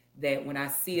me that when I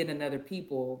see it in other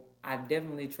people, I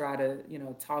definitely try to,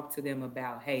 talk to them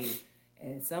about, hey,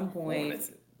 at some point,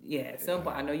 at some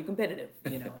point, I know you're competitive,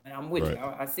 and I'm with you,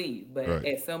 I see you, but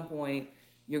at some point,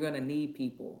 you're going to need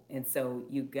people. And so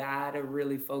you got to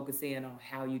really focus in on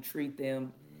how you treat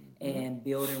them and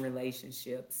building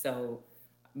relationships. So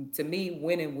to me,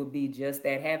 winning would be just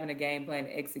that, having a game plan,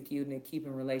 executing it,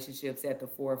 keeping relationships at the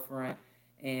forefront.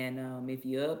 And if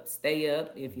you're up, stay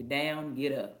up. If you're down,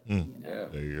 get up. There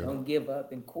you go. Don't give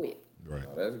up and quit. Right.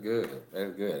 Oh, that's good.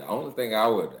 That's good. The only thing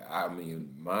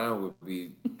mine would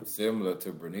be similar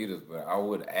to Bernita's, but I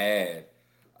would add,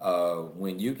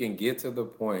 when you can get to the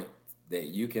point that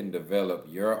you can develop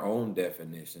your own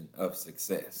definition of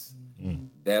success,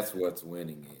 that's what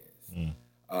winning is.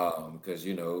 Because,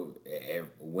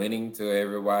 winning to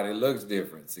everybody looks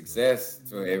different. Success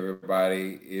to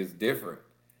everybody is different.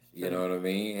 You know what I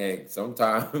mean? Hey,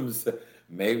 sometimes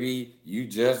maybe you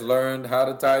just learned how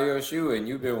to tie your shoe, and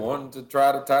you've been wanting to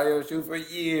try to tie your shoe for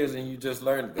years, and you just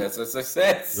learned that's a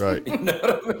success. Right. You know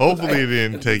what I mean? Hopefully it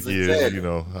didn't take years,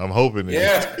 I'm hoping it.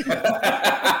 Yeah.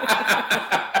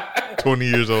 20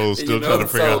 years old, still trying to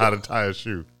figure out how to tie a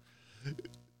shoe.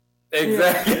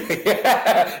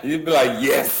 Exactly. You'd be like,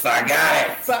 yes, I got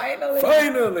it.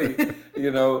 Finally.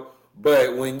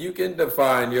 But when you can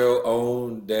define your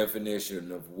own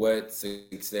definition of what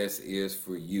success is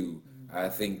for you, I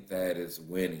think that is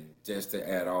winning. Just to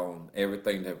add on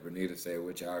everything that Bernita said,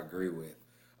 which I agree with.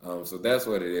 So that's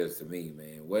what it is to me,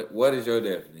 man. What is your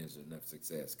definition of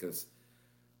success? Because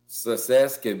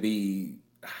success can be,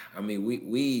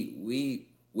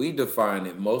 we define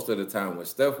it most of the time with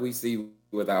stuff we see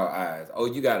with our eyes. Oh,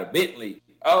 you got a Bentley.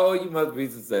 Oh, you must be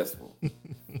successful.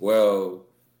 Well,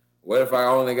 what if I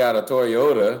only got a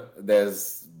Toyota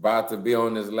that's about to be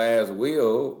on this last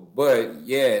wheel, but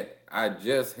yet I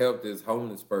just helped this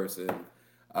homeless person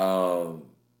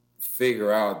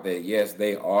figure out that yes,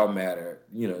 they are matter.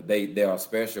 You know, they are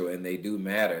special and they do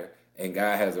matter, and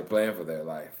God has a plan for their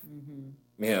life.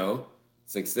 You know,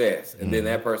 success, and then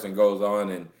that person goes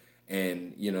on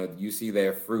and you know, you see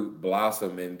their fruit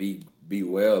blossom and be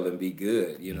well and be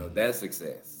good. You know, that's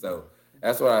success. So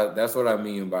that's what I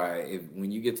mean by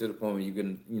when you get to the point where you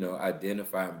can, you know,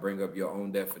 identify and bring up your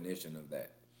own definition of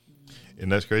that.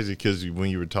 And that's crazy because when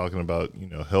you were talking about, you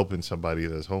know, helping somebody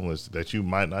that's homeless that you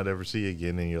might not ever see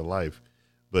again in your life,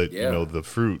 but you know, the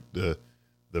fruit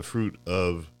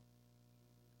of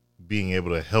being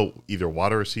able to help either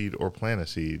water a seed or plant a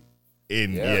seed,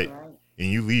 and yet and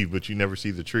you leave, but you never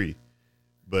see the tree.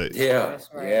 But you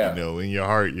know, in your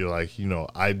heart, you're like, you know,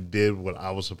 I did what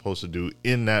I was supposed to do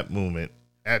in that moment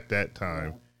at that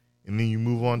time, and then you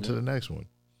move on to the next one.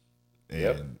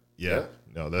 And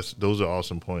no, those are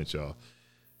awesome points, y'all.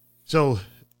 So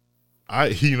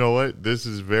you know what? This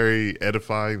is very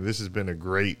edifying. This has been a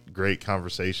great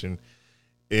conversation.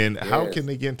 And how can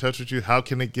they get in touch with you? How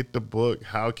can they get the book?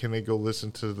 How can they go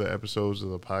listen to the episodes of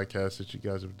the podcast that you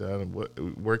guys have done? And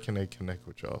where can they connect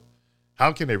with y'all?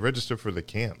 How can they register for the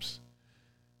camps?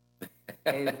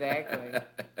 Exactly.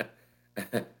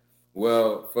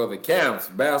 Well, for the camps,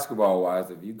 basketball-wise,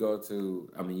 if you go to,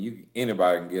 I mean,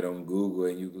 anybody can get on Google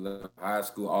and you can look up High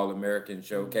School All-American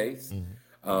Showcase.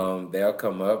 They'll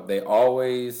come up. They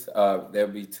always, there'll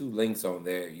be 2 links on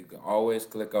there. You can always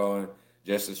click on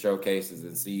just the showcases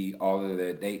and see all of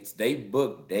their dates. They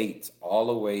book dates all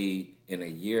the way in a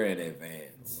year in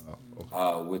advance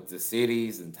with the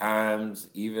cities and times,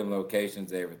 even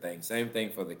locations, everything. Same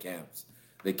thing for the camps.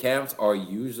 The camps are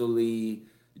usually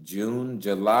June,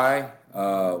 July,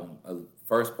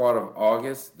 first part of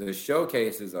August. The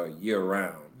showcases are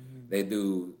year-round. They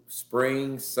do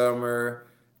spring, summer,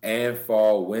 and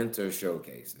fall, winter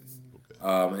showcases.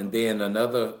 And then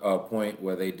another point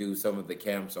where they do some of the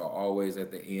camps are always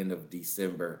at the end of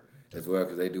December as well,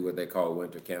 because they do what they call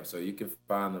winter camps. So you can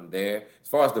find them there. As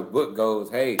far as the book goes,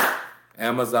 hey,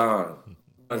 Amazon,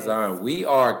 we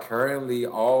are currently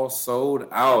all sold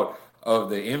out of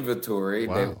the inventory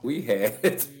that we had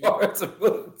as far as the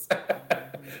books.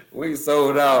 We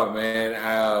sold out, man.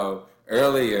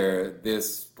 Earlier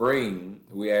this spring,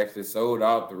 we actually sold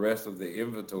out the rest of the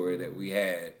inventory that we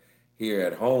had here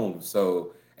at home.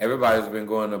 So everybody's been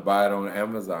going to buy it on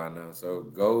Amazon now. So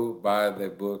go buy the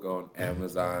book on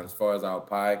Amazon. As far as our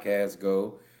podcasts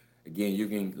go, again, you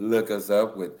can look us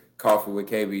up with Coffee with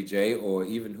KBJ or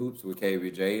even Hoops with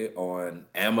KBJ on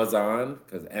Amazon,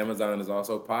 because Amazon is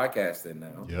also podcasting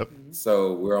now. Yep.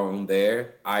 So we're on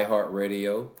there,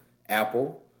 iHeartRadio,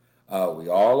 Apple. We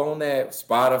all on that,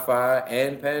 Spotify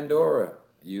and Pandora.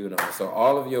 You know, so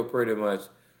all of your pretty much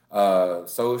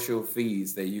social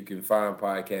feeds that you can find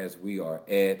podcasts, we are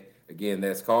at. Again,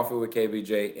 that's Coffee with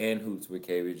KBJ and Hoops with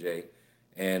KBJ.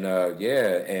 And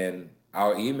and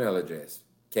our email address,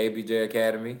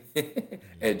 kbjacademy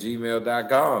at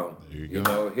gmail.com. You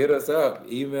know, hit us up,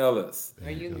 email us.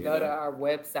 Or you can go to our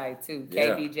website too,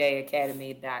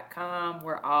 kbjacademy.com.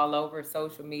 We're all over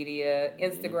social media,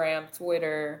 Instagram,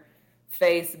 Twitter,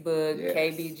 Facebook,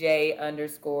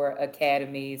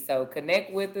 KBJ_Academy. So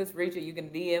connect with us, reach it. You can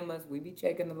DM us. We be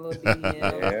checking the little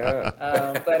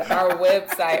DM. But our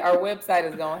website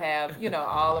is gonna have, you know,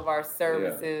 all of our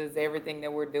services, everything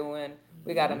that we're doing.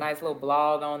 We got a nice little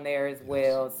blog on there as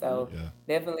well. So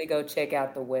definitely go check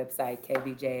out the website,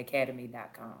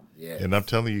 kbjacademy.com. Yeah. And I'm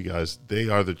telling you guys, they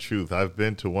are the truth. I've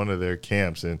been to one of their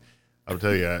camps, and I'll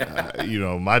tell you, you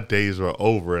know, my days were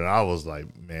over, and I was like,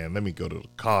 man, let me go to the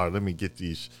car. Let me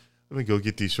go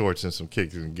get these shorts and some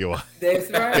kicks and go out.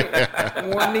 That's right.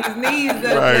 Warm these knees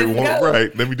up. Right.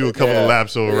 Let me do a couple of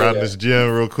laps around this gym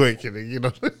real quick, and you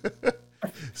know.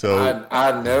 So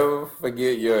I never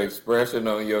forget your expression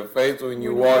on your face when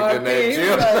you walked in that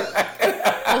gym.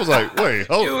 I was like, wait,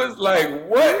 hold on. You was like,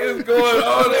 what is going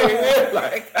on in here?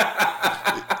 Like,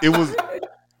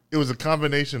 it was a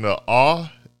combination of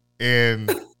awe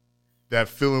and that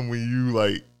feeling when you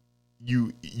like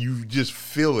you just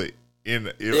feel it.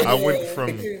 And I went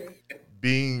from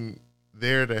being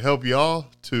there to help y'all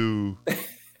to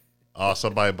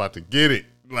somebody about to get it.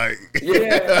 Like,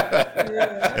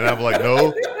 and I'm like,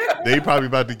 no, they probably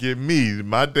about to get me.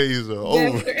 My days are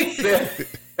over.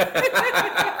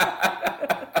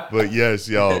 But yes,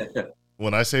 y'all,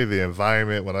 when I say the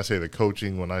environment, when I say the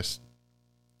coaching, when I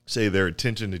say their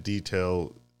attention to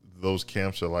detail, those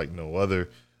camps are like no other.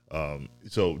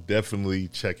 So definitely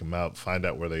check them out. Find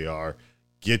out where they are.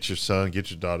 Get your son,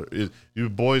 get your daughter. You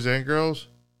boys and girls?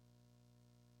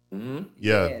 Mm-hmm.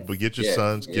 Yeah, but get your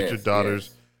sons, get your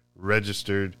daughters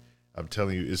registered. I'm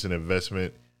telling you, it's an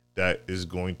investment that is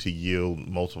going to yield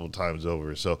multiple times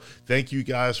over. So thank you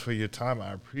guys for your time.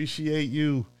 I appreciate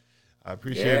you. I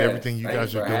appreciate everything you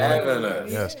guys are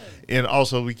doing. Yes. And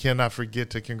also, we cannot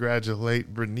forget to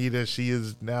congratulate Bernita. She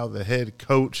is now the head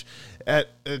coach at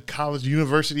a college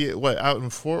university, out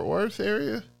in Fort Worth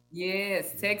area?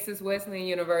 Yes, Texas Wesleyan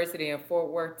University in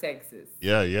Fort Worth, Texas.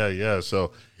 Yeah.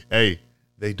 So, hey,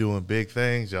 they doing big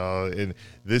things, y'all. And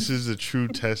this is a true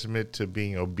testament to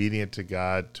being obedient to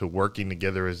God, to working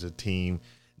together as a team,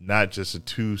 not just a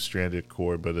 2-stranded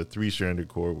cord, but a 3-stranded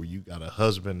cord where you got a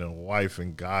husband and a wife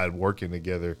and God working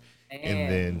together.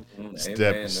 And then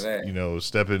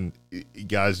stepping,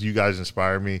 guys, you guys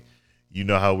inspire me. You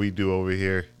know how we do over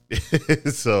here.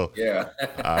 So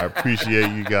I appreciate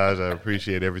you guys. I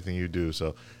appreciate everything you do.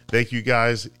 So thank you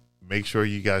guys. Make sure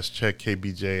you guys check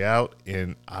KBJ out,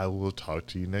 and I will talk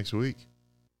to you next week.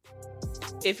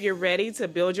 If you're ready to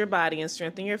build your body and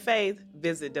strengthen your faith,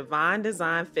 visit Divine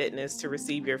Design Fitness to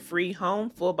receive your free home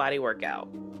full body workout.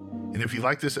 And if you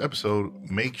like this episode,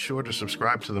 make sure to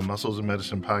subscribe to the Muscles and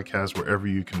Medicine podcast wherever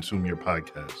you consume your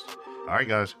podcast. All right,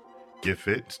 guys, get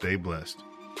fit, stay blessed.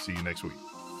 See you next week.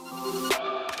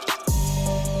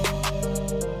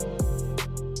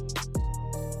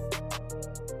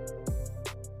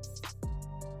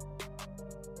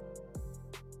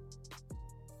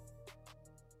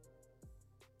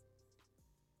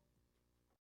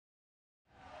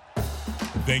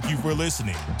 Thank you for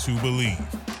listening to Believe.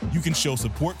 You can show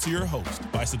support to your host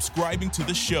by subscribing to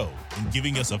the show and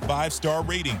giving us a 5-star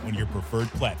rating on your preferred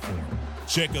platform.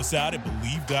 Check us out at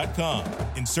Believe.com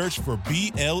and search for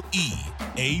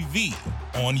BLEAV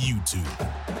on YouTube.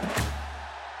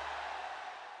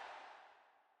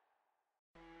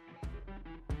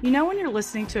 You know when you're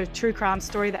listening to a true crime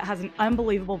story that has an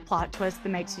unbelievable plot twist that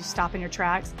makes you stop in your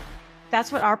tracks? That's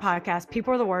what our podcast,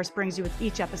 People Are the Worst, brings you with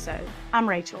each episode. I'm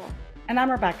Rachel. And I'm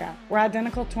Rebecca. We're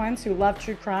identical twins who love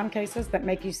true crime cases that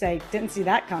make you say, didn't see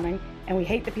that coming, and we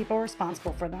hate the people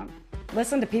responsible for them.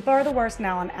 Listen to People Are the Worst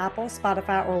now on Apple,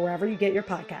 Spotify, or wherever you get your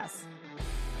podcasts.